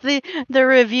just the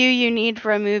review you need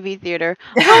for a movie theater.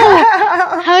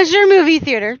 Oh, how's your movie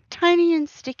theater? Tiny and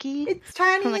sticky. It's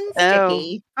tiny and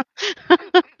sticky.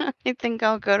 I think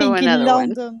I'll go to another in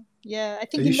London. One. Yeah, I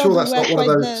think Are you in sure London that's not one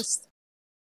of those? Best.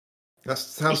 That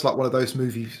sounds like one of those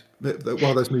movies. One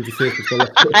of those movie theaters where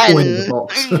they put a coin in the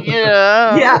box.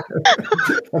 Yeah.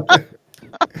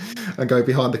 And go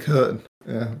behind the curtain.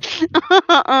 Yeah.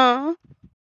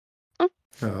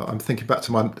 I'm thinking back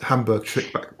to my Hamburg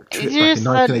trip back You're in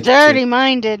 1982. so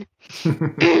dirty-minded.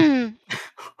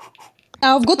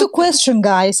 I've got a question,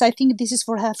 guys. I think this is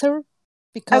for Heather,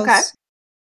 because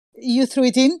you threw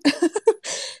it in.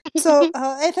 So,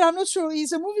 Heather, I'm not sure.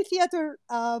 Is a movie theater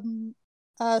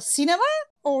cinema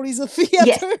or is a theater?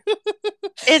 Yes.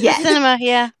 It's a cinema,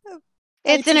 yeah.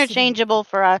 It's interchangeable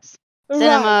for us.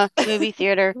 Cinema, movie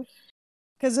theater.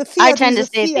 Because I tend to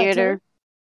say theater.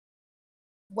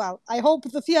 Well, I hope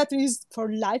the theater is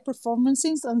for live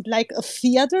performances and like a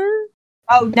theater.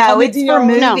 Oh no, it's for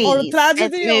movies. Or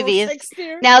tragedy, it's movies. Or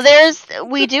Shakespeare. Now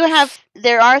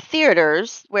there are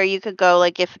theaters where you could go,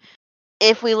 like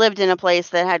if we lived in a place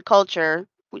that had culture,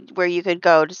 where you could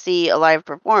go to see a live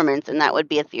performance, and that would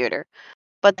be a theater.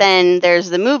 But then there's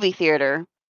the movie theater.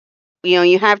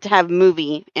 You have to have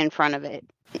movie in front of it.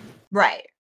 Right.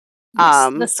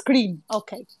 Yes, the screen.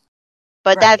 Okay.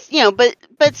 But Right. that's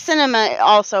but cinema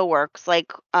also works.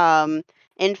 Like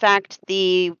in fact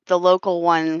the local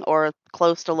one or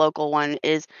close to local one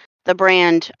is the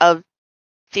brand of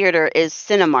theater is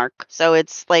Cinemark. So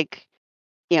it's like,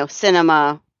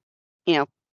 cinema,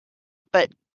 but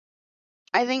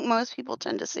I think most people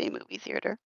tend to say movie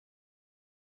theater.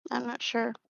 I'm not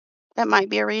sure. That might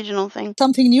be a regional thing.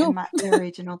 Something It new. might be a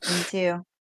regional thing too.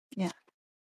 Yeah.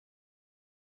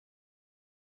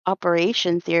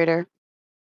 Operation theater.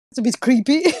 It's a bit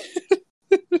creepy.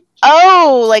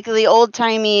 Oh, like the old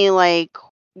timey, like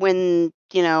when,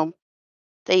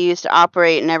 they used to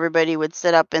operate and everybody would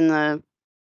sit up in the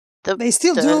They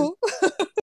still do.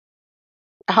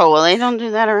 Oh, well, they don't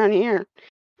do that around here.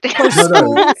 For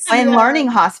schools. In learning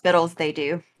hospitals, they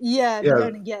do. Yeah, Yeah.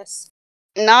 learning, yes.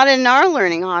 Not in our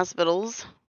learning hospitals.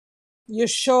 You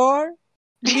sure?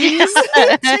 Please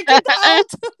check it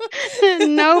out.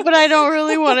 No, but I don't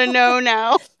really want to know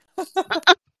now.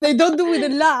 They don't do it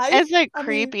live. It's like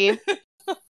creepy.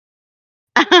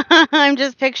 I'm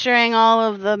just picturing all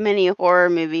of the many horror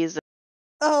movies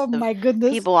Oh my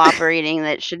goodness. people operating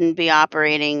that shouldn't be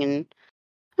operating and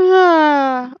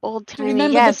old timey.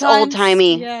 Remember Yes, the times? old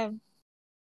timey. Yeah.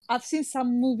 I've seen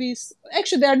some movies.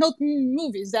 Actually, they are not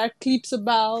movies. They are clips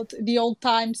about the old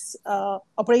times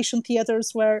operation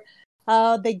theaters where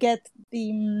they get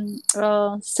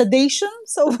the sedation.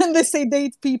 So when they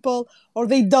sedate people, or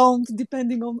they don't,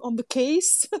 depending on the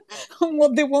case, on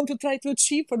what they want to try to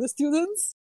achieve for the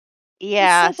students.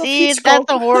 Yeah, Sort of see, Hitchcock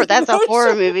that's a horror. That's a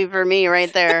horror version. movie for me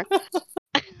right there.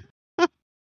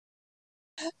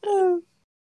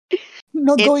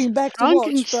 Not It's going back to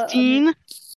watch, but I mean, Frankenstein.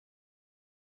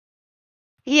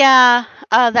 Yeah,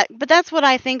 but that's what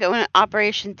I think of an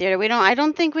Operation Theater. I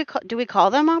don't think do we call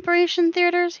them Operation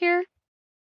Theaters here?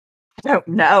 I don't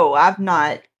know. I've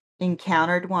not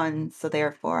encountered one, so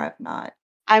therefore I've not.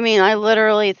 I mean, I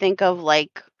literally think of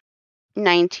like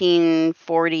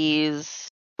 1940s,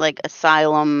 like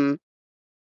asylum,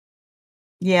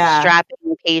 Yeah.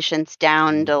 strapping patients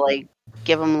down to like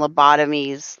give them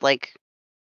lobotomies, like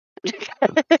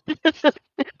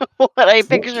what I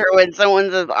picture when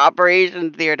someone says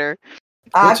Operation Theater.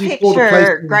 I What do you call the place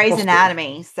picture in Grey's hospital?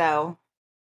 Anatomy, so.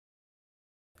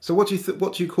 So what do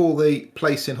you call the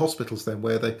place in hospitals then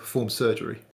where they perform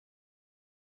surgery?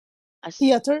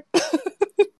 theater.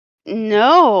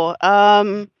 No,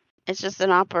 it's just an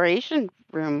operation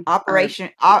room. Operation,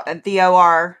 the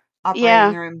OR operating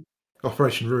Yeah. room.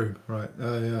 Operation room, right?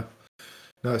 Yeah.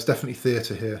 No, it's definitely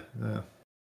theatre here. Yeah.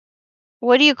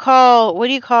 What do you call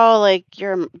like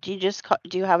do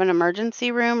you have an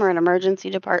emergency room or an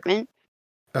emergency department?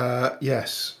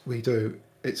 Yes, we do.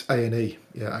 It's A&E.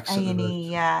 Yeah, accident A&E, emergency.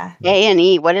 yeah.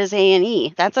 A&E. What is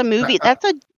A&E? That's a movie. That's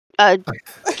a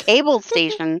cable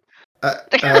station.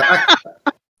 Accident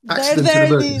There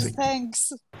and it emergency. is.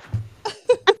 Thanks.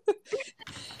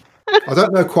 I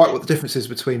don't know quite what the difference is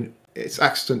between it's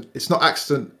accident. It's not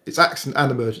accident. It's accident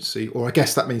and emergency, or I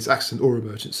guess that means accident or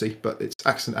emergency, but it's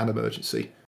accident and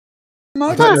emergency.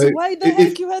 Emergency. know. Why the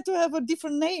heck you had to have a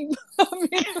different name? I mean,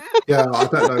 Yeah, I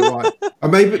don't know why.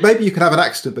 Maybe you can have an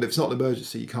accident, but if it's not an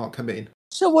emergency, you can't come in.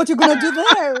 so what you gonna do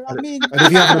there? I mean, And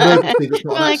if you have an emergency that's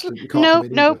not an Like, accident, you can't come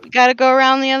in nope. either. You gotta go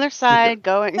around the other side.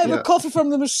 Go in. have Yeah. a coffee from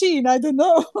the machine. I don't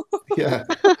know. Yeah,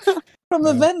 From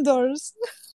the Yeah. vendors.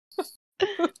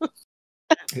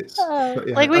 but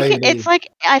yeah, Like A&E. it's like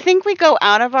I think we go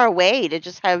out of our way to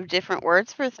just have different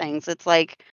words for things. It's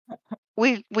like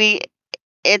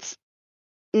it's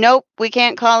nope, we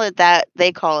can't call it that.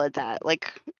 They call it that.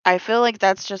 Like I feel like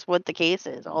that's just what the case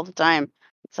is all the time.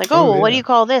 It's like, Oh, well, what do yeah. you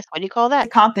call this? What do you call The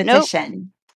that?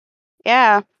 competition.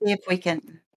 Yeah, See if we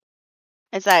can.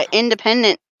 it's that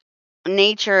independent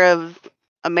nature of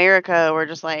America. We're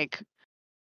just like,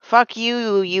 fuck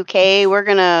you, UK. We're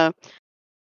gonna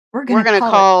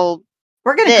call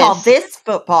this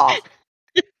football.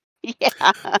 yeah.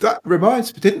 That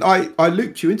reminds me, didn't I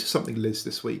looped you into something, Liz,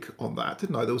 this week on that,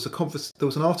 didn't I? There was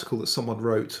an article that someone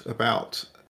wrote about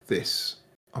this.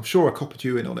 I'm sure I copied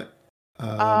you in on it.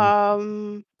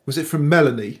 Was it from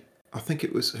Melanie? I think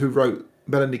it was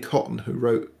Melanie Cotton, who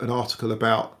wrote an article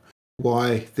about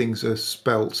why things are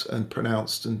spelt and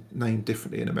pronounced and named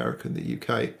differently in America and the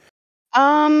UK.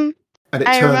 And it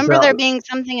I turns remember out there being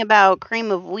something about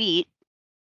cream of wheat,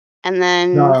 and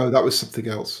then no, that was something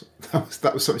else.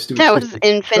 That was something to do with that was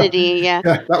Critty. Infinity. Yeah,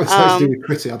 Yeah, that was something to do with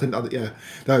Critty. I didn't. Yeah,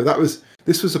 no,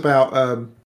 this was about.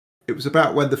 It was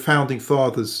about when the founding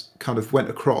fathers kind of went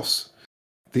across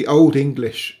the old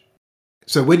English.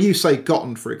 So when you say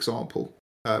gotten, for example,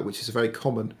 which is a very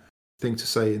common thing to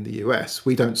say in the US,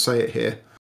 we don't say it here.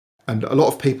 And a lot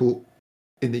of people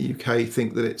in the UK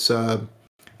think that it's an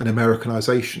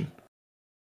Americanization,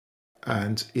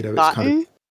 and it's kind of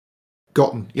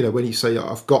gotten. When you say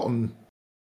I've gotten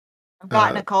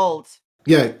a cold.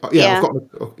 Yeah, I've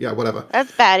gotten whatever.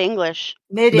 That's bad English.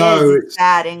 It's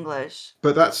bad English.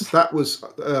 But that was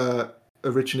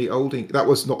originally Old English. That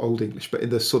was not Old English, but in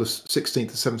the sort of 16th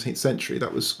to 17th century,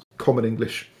 that was Common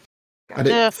English, and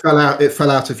it fell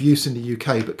out of use in the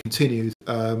UK, but continued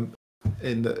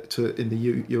in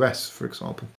the US, for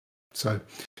example. So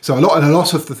a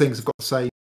lot of the things have got the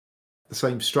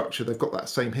same structure. They've got that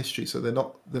same history. So they're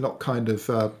not kind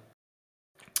of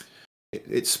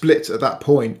it split at that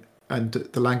point, and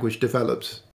the language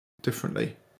developed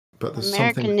differently. But there's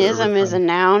Americanism is a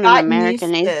noun, and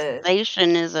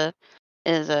Americanization is a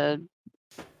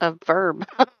verb.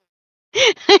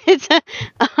 It's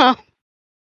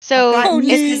so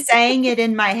used to saying it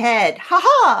in my head.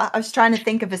 Ha! I was trying to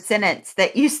think of a sentence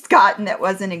that you gotten that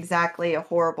wasn't exactly a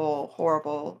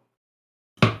horrible.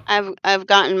 I've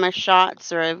gotten my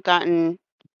shots, or I've gotten.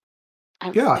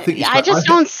 I think I just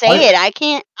don't say it. I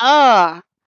can't. I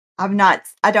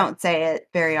don't say it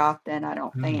very often. I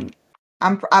don't think.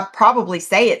 I probably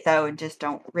say it though, and just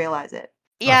don't realize it.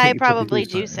 Yeah, I probably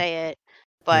do say it,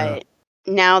 but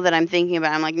now that I'm thinking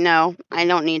about it, I'm like, no, I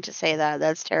don't need to say that.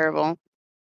 That's terrible.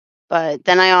 But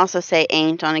then I also say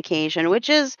ain't on occasion, which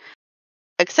is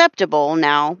acceptable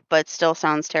now, but still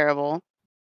sounds terrible.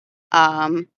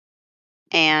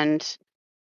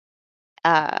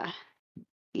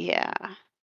 Yeah.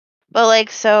 But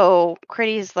so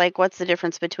Critty's what's the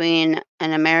difference between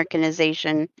an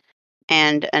Americanization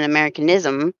and an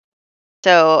Americanism?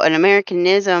 So an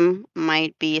Americanism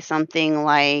might be something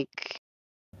like,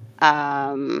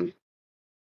 I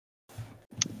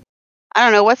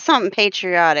don't know, what's something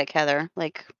patriotic, Heather?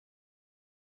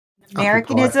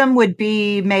 Americanism would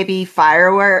be maybe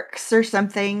fireworks or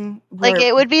something.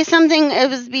 It would be something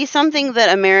that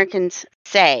Americans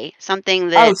say, something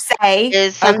that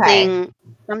is something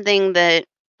that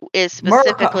is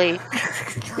specifically.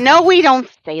 No, we don't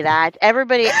say that.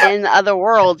 Everybody in the other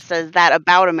world says that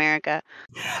about America.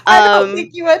 I don't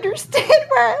think you understand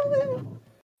where I live.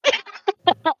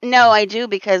 No, I do,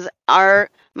 because y'all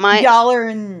are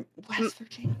in West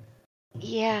Virginia.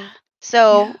 Yeah.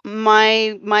 So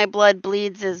my blood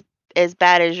bleeds as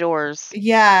bad as yours.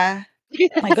 Yeah.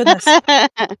 My goodness.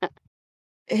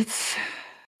 It's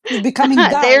becoming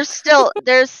dark.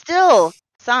 There's still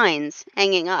signs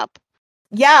hanging up.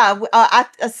 Yeah, I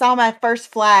saw my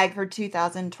first flag for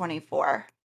 2024.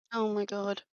 Oh my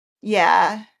God.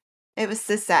 Yeah, it was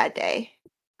a sad day.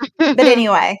 But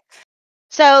anyway.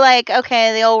 So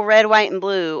okay, the old red, white, and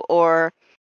blue, or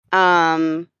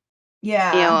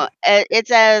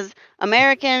it's as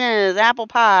American as apple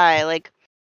pie. I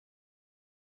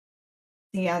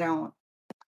don't.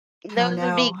 Those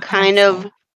would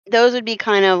be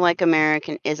kind of like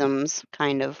Americanisms,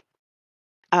 kind of.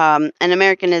 An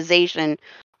Americanization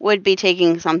would be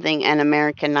taking something and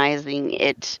Americanizing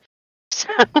it. So,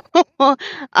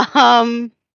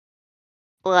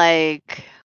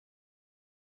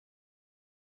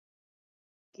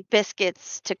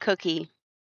 biscuits to cookie.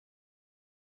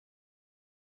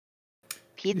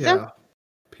 Pizza? Yeah,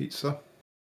 pizza.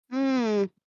 You're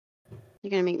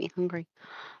gonna make me hungry.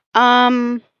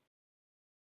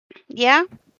 Yeah.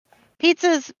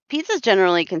 Pizza's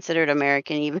generally considered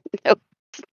American, even though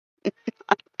it's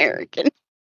not American.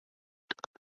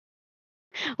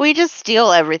 We just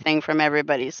steal everything from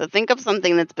everybody. So think of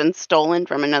something that's been stolen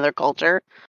from another culture.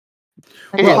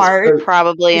 And it's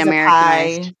probably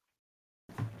Americanized.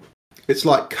 It's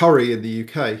like curry in the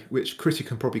UK, which Critty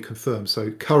can probably confirm.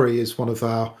 So curry is one of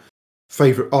our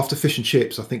favourite, after fish and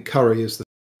chips. I think curry is the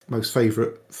most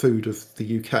favourite food of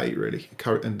the UK, really.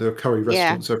 And there are curry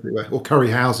restaurants everywhere, or curry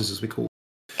houses as we call them.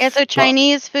 Yeah, so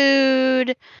Chinese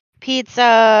food,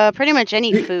 pizza, pretty much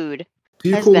any food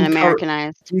has been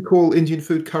Americanized. Do you call Indian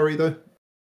food curry, though?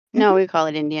 No, we call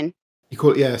it Indian. You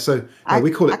call it, so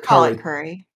we call it curry. Call it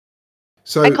curry.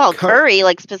 So I call curry,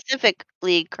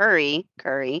 specifically curry.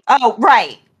 Oh,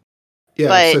 right.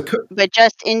 Yeah, but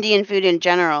just Indian food in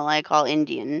general, I call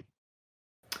Indian.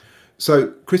 So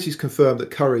Critty's confirmed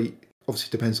that curry obviously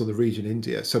depends on the region,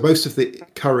 India. So most of the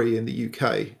curry in the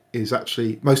UK is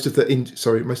actually most of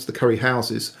the curry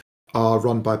houses are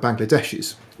run by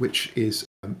Bangladeshis, which is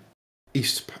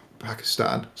East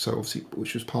Pakistan. So obviously,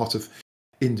 which was part of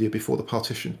India before the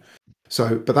partition.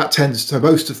 So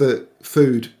most of the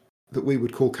food that we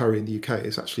would call curry in the UK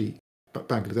is actually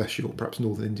Bangladeshi or perhaps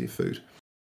Northern Indian food.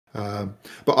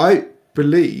 But I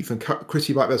believe, and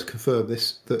Critty might be able to confirm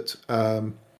this, that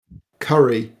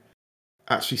curry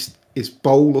actually is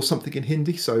bowl or something in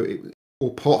Hindi,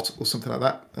 or pot or something like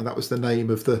that, and that was the name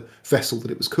of the vessel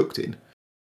that it was cooked in,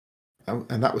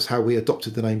 and that was how we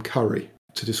adopted the name curry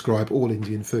to describe all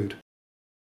Indian food.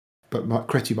 But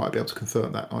Kreti might be able to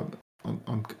confirm that.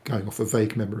 I'm going off a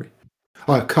vague memory.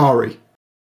 Oh, kari.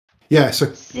 Yeah, so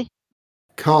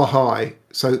kahai.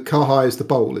 So kahai is the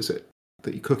bowl, is it,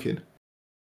 that you cook in?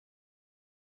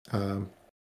 And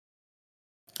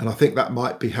I think that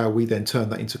might be how we then turn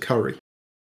that into curry.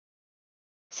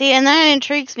 See, and that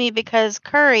intrigues me because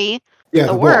curry, the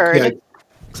wok, word... yeah,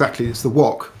 exactly, it's the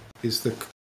wok. Is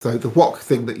the wok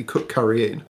thing that you cook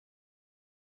curry in.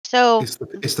 So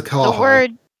it's the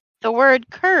kahai. The word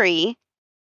curry,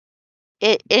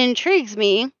 it intrigues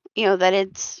me, that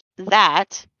it's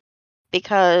that,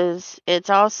 because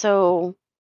it's also,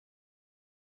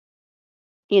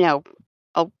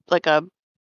 like a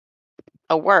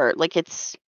word, like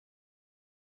it's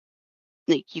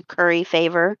like you curry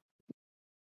favor.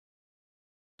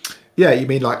 Yeah, you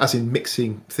mean like as in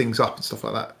mixing things up and stuff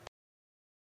like that?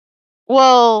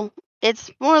 Well,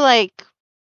 it's more like,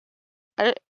 I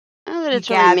don't know that it's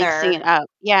really mixing it up.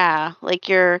 Yeah, like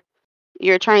you're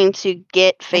trying to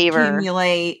get favor.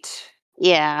 Accumulate.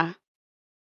 Yeah.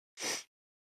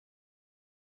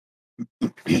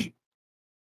 But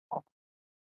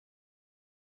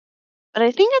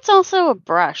I think it's also a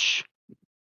brush.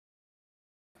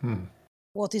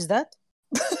 What is that?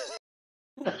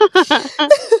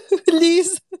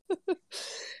 Liz.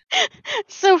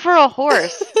 So for a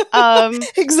horse.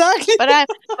 Exactly. But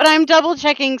I'm double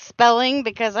checking spelling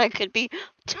because I could be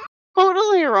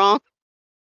totally wrong.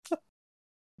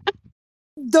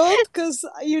 Don't, because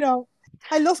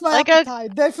I lost my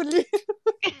appetite, definitely.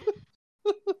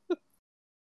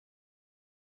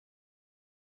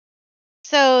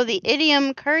 So the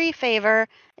idiom curry favor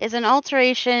is an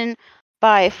alteration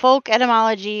by folk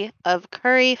etymology of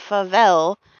curry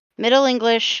favel, Middle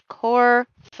English cor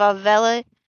favela,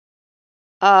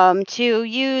 to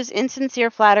use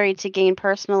insincere flattery to gain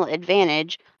personal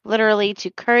advantage, literally to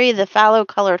curry the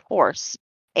fallow-colored horse,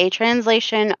 a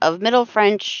translation of Middle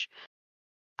French,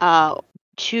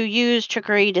 to use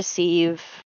trickery, deceive,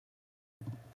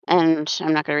 and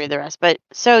I'm not going to read the rest. But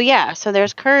so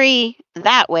there's curry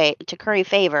that way, to curry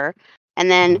favor,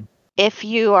 and then if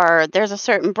there's a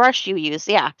certain brush you use.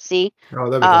 Yeah, see? Oh,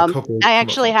 there we go. I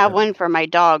actually have one for my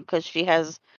dog because she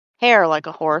has hair like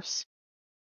a horse.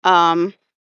 So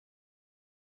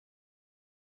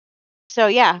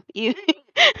yeah,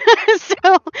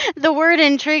 so the word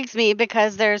intrigues me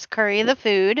because there's curry the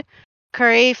food,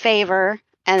 curry favor,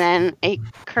 and then a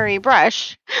curry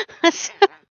brush.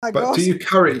 But do you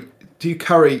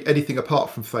curry anything apart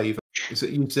from favor? Is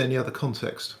it used in any other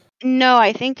context? No,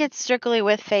 I think it's strictly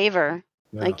with favor.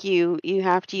 Yeah. Like you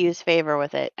have to use favor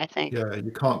with it, I think. Yeah,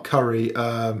 you can't curry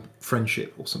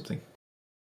friendship or something.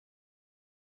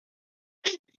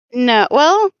 No,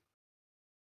 well,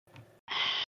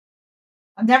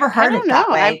 I've never heard it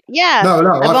that way.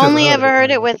 I've only ever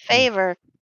heard it with favor.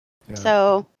 Yeah.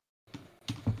 So,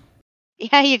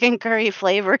 yeah, you can curry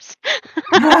flavors.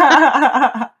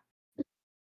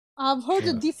 I've heard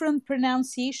a different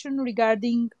pronunciation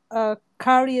regarding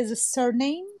curry as a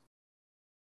surname.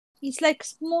 It's like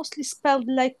mostly spelled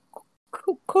like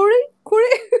curry.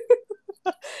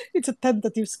 It's a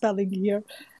tentative spelling here.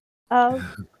 Curry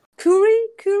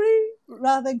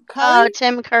rather than curry. Oh,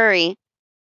 Tim Curry.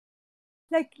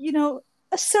 Like,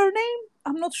 a surname?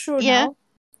 I'm not sure now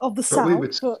of the sound.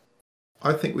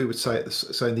 I think we would say it.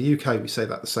 So in the UK, we say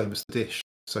that the same as the dish.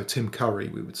 So Tim Curry,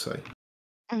 we would say.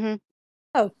 Mm-hmm.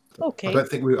 Oh, okay. I don't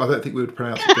think we would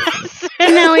pronounce it differently. So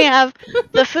now we have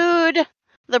the food,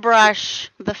 the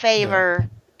brush, the favor,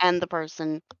 and the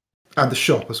person. And the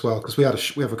shop as well, because we have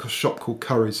a shop called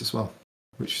Curry's as well,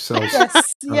 which sells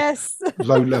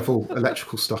low-level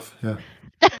electrical stuff. Yeah.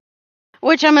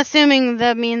 Which I'm assuming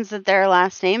that means that their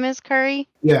last name is Curry.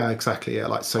 Yeah, exactly. Yeah,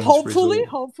 like Sainsbury's.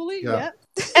 Hopefully, yeah.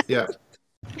 Yeah.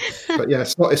 But yeah,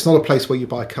 it's not a place where you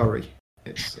buy curry.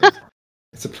 It's a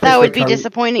place that would be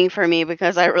disappointing for me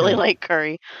because I really like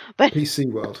curry. But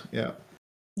PC World, yeah.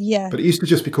 Yeah. But it used to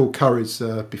just be called Curry's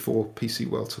before PC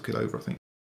World took it over, I think.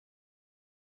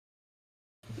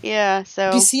 Yeah,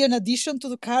 so PC in addition to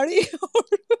the curry.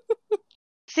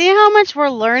 See how much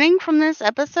we're learning from this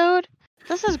episode?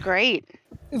 This is great.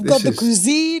 We've got the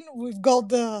cuisine, we've got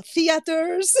the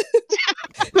theaters,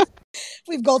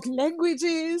 we've got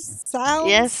languages, sounds.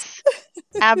 Yes,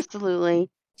 absolutely.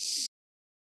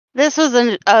 This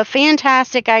was a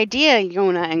fantastic idea,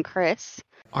 Yona and Chris.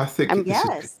 I think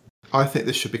I think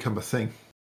this should become a thing.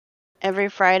 Every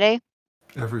Friday?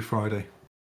 Every Friday.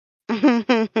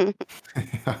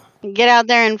 Yeah. Get out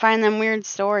there and find them weird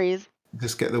stories.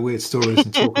 Just get the weird stories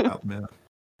and talk about them. Yeah.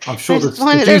 I'm sure There's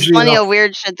there's plenty usually of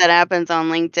weird shit that happens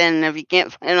on LinkedIn, and if you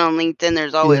can't find it on LinkedIn,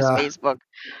 there's always Yeah. Facebook.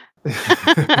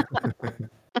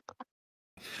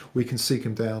 We can seek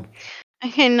them down. I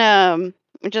can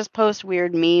just post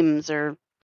weird memes or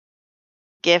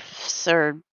GIFs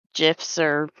or GIFs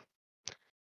or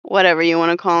whatever you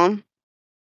want to call them.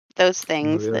 Those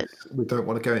things that we don't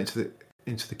want to go into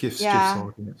the GIFs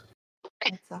argument.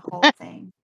 It's a whole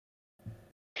thing.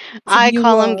 I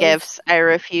call them GIFs. I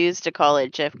refuse to call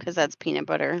it GIF because that's peanut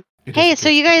butter. Hey, so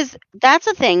you guys, that's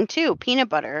a thing too, peanut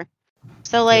butter.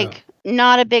 So like,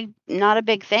 not a big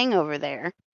thing over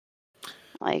there.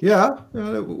 Like,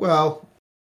 well,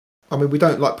 I mean, we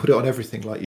don't like put it on everything.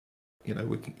 Like, you know,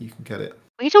 you can get it.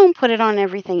 We don't put it on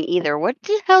everything either. What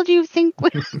the hell do you think?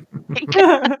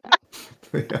 Yeah.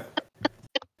 We'd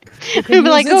be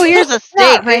like, oh, here's a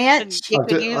steak. You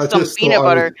could use some peanut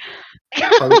butter.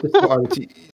 I would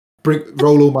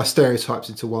roll all my stereotypes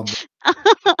into one.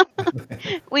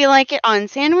 We like it on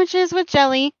sandwiches with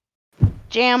jelly,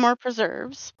 jam, or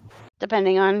preserves,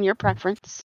 depending on your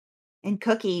preference. And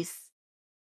cookies.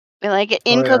 We like it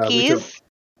in cookies.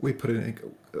 We put it in.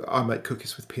 I make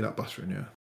cookies with peanut butter in. Yeah.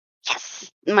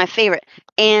 Yes, my favorite.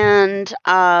 And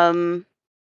every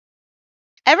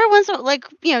once in a while, like,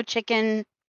 you know, chicken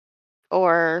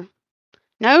or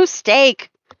no steak.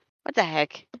 What the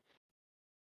heck?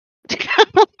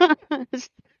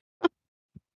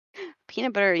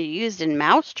 Peanut butter used in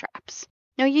mouse traps.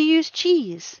 No, you use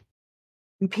cheese.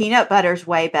 Peanut butter's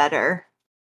way better.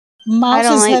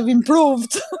 Mouses have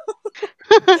improved.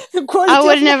 I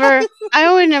would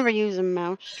never use a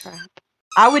mouse trap.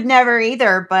 I would never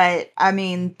either, but I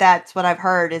mean, that's what I've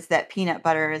heard is that peanut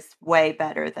butter is way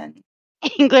better than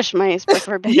English mice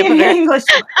prefer peanut butter. English.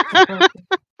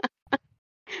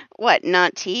 What,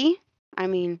 not tea? I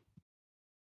mean,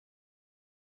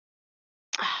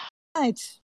 right.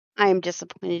 I am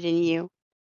disappointed in you.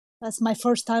 That's my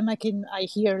first time I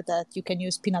hear that you can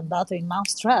use peanut butter in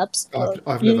mouse traps.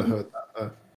 I've never heard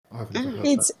that. I've never heard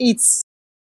that. It's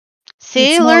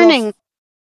learning.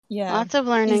 Yeah, lots of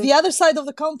learning. It's the other side of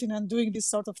the continent doing these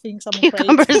sort of things. I'm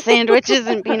Cucumber afraid. sandwiches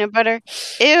and peanut butter.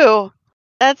 Ew,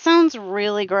 that sounds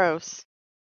really gross.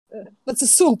 That's a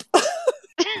soup.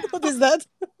 What is that?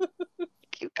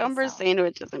 Cucumber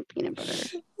sandwiches and peanut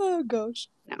butter. Oh gosh.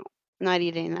 No, not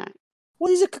eating that.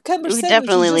 What is a cucumber sandwich?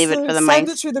 Definitely leave it for the mice.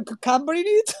 Sandwich with a cucumber in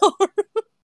it,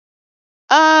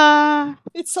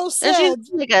 it's so sad.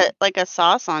 There's like a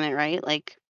sauce on it, right?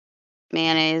 Like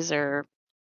mayonnaise or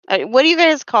what do you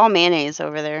guys call mayonnaise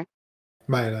over there?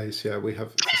 Mayonnaise, yeah, we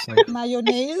have the same.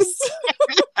 Mayonnaise.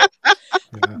 Yeah.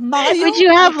 Would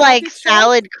you have like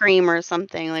salad cream or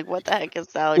something? Like what the heck is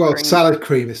salad cream? Well, salad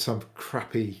cream is some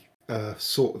crappy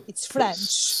sort of. It's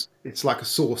French. It's like a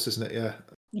sauce, isn't it? Yeah.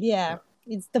 Yeah,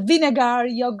 it's the vinegar,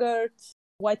 yogurt,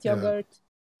 white yogurt.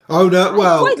 Oh no!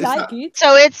 Well, I quite like it.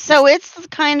 So it's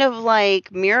kind of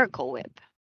like Miracle Whip.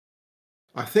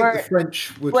 I think the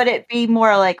French would it be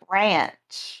more like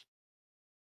ranch?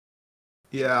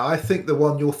 Yeah, I think the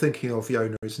one you're thinking of,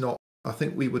 Yona, is not. I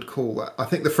think we would call that. I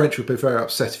think the French would be very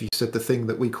upset if you said the thing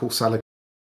that we call salad.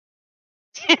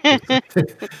 They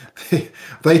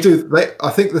do. I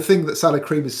think the thing that salad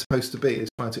cream is supposed to be is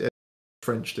trying to.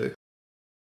 French do.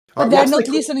 But they're not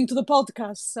listening to the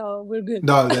podcast, so we're good.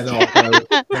 No, they're not. No.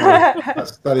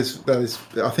 That is.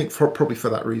 I think probably for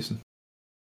that reason.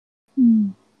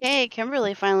 Hey,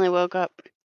 Kimberly finally woke up.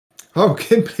 Oh,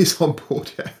 Kimberly's on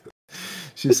board. Yeah,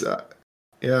 she's.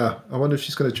 Yeah, I wonder if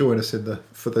she's going to join us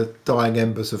for the dying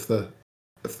embers of the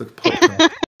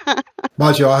podcast.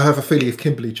 Mind you, I have a feeling if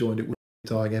Kimberly joined, it wouldn't be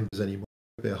dying embers anymore.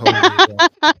 It'd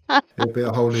be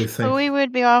a whole new thing. So we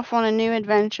would be off on a new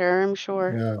adventure, I'm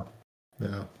sure.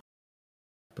 Yeah.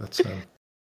 But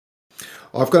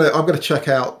I'm going to check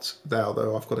out now,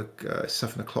 though. I've got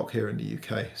 7:00 here in the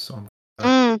UK, so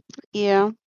I'm.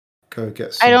 Yeah. Go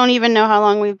get some. I don't even know how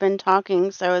long we've been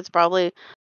talking, so it's probably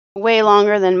way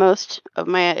longer than most of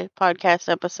my podcast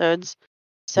episodes.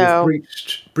 So we've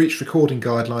breached recording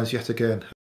guidelines yet again.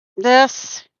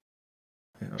 This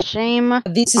shame.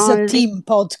 This is a team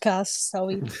podcast, so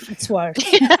it's work.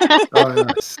 Oh,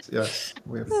 yes.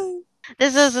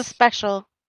 This is a special.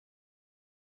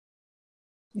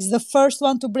 It's the first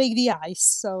one to break the ice,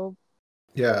 so.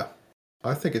 Yeah,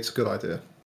 I think it's a good idea.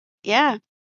 Yeah,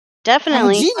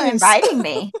 definitely. Thanks for inviting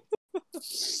me.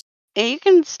 You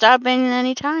can stop in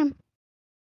any time.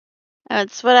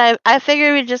 That's what I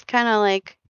figured we'd just kind of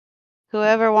like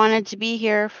whoever wanted to be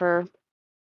here for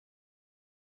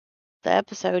the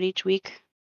episode each week.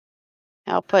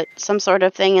 I'll put some sort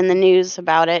of thing in the news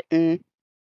about it, and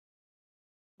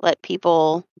let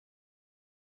people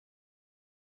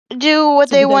do what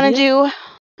It's a they good want to idea. do.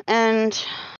 And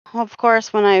of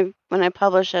course, when I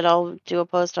publish it, I'll do a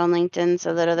post on LinkedIn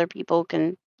so that other people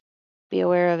can be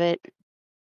aware of it.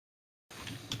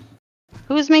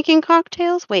 Who's making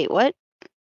cocktails? Wait, what?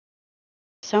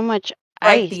 So much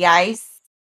Break ice. the ice.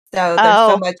 So there's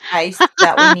so Oh. much ice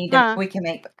that we can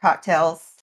make cocktails.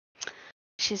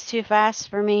 She's too fast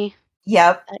for me.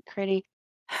 Yep. That Critty.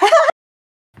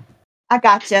 I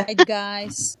gotcha. Right,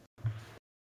 guys.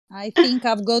 I think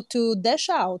I've got to dash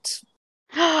out.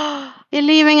 You're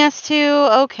leaving us too?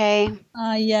 Okay.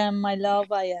 I am, my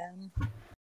love, I am.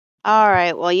 All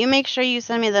right. Well, you make sure you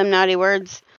send me them naughty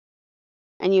words,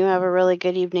 and you have a really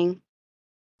good evening.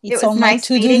 It's It was on my nice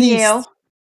to-do meeting list.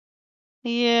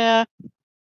 you. Yeah.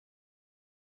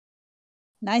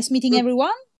 Nice meeting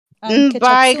everyone. And catch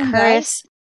Bye, up soon, Chris. guys.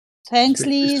 Thanks, Speak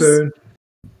to you Liz. soon.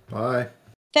 Bye.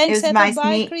 Thanks, It was Heather. nice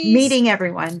Bye, Chris. meeting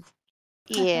everyone.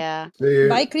 Yeah. See you.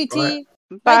 Bye, Critty.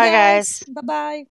 Bye, guys. Bye-bye.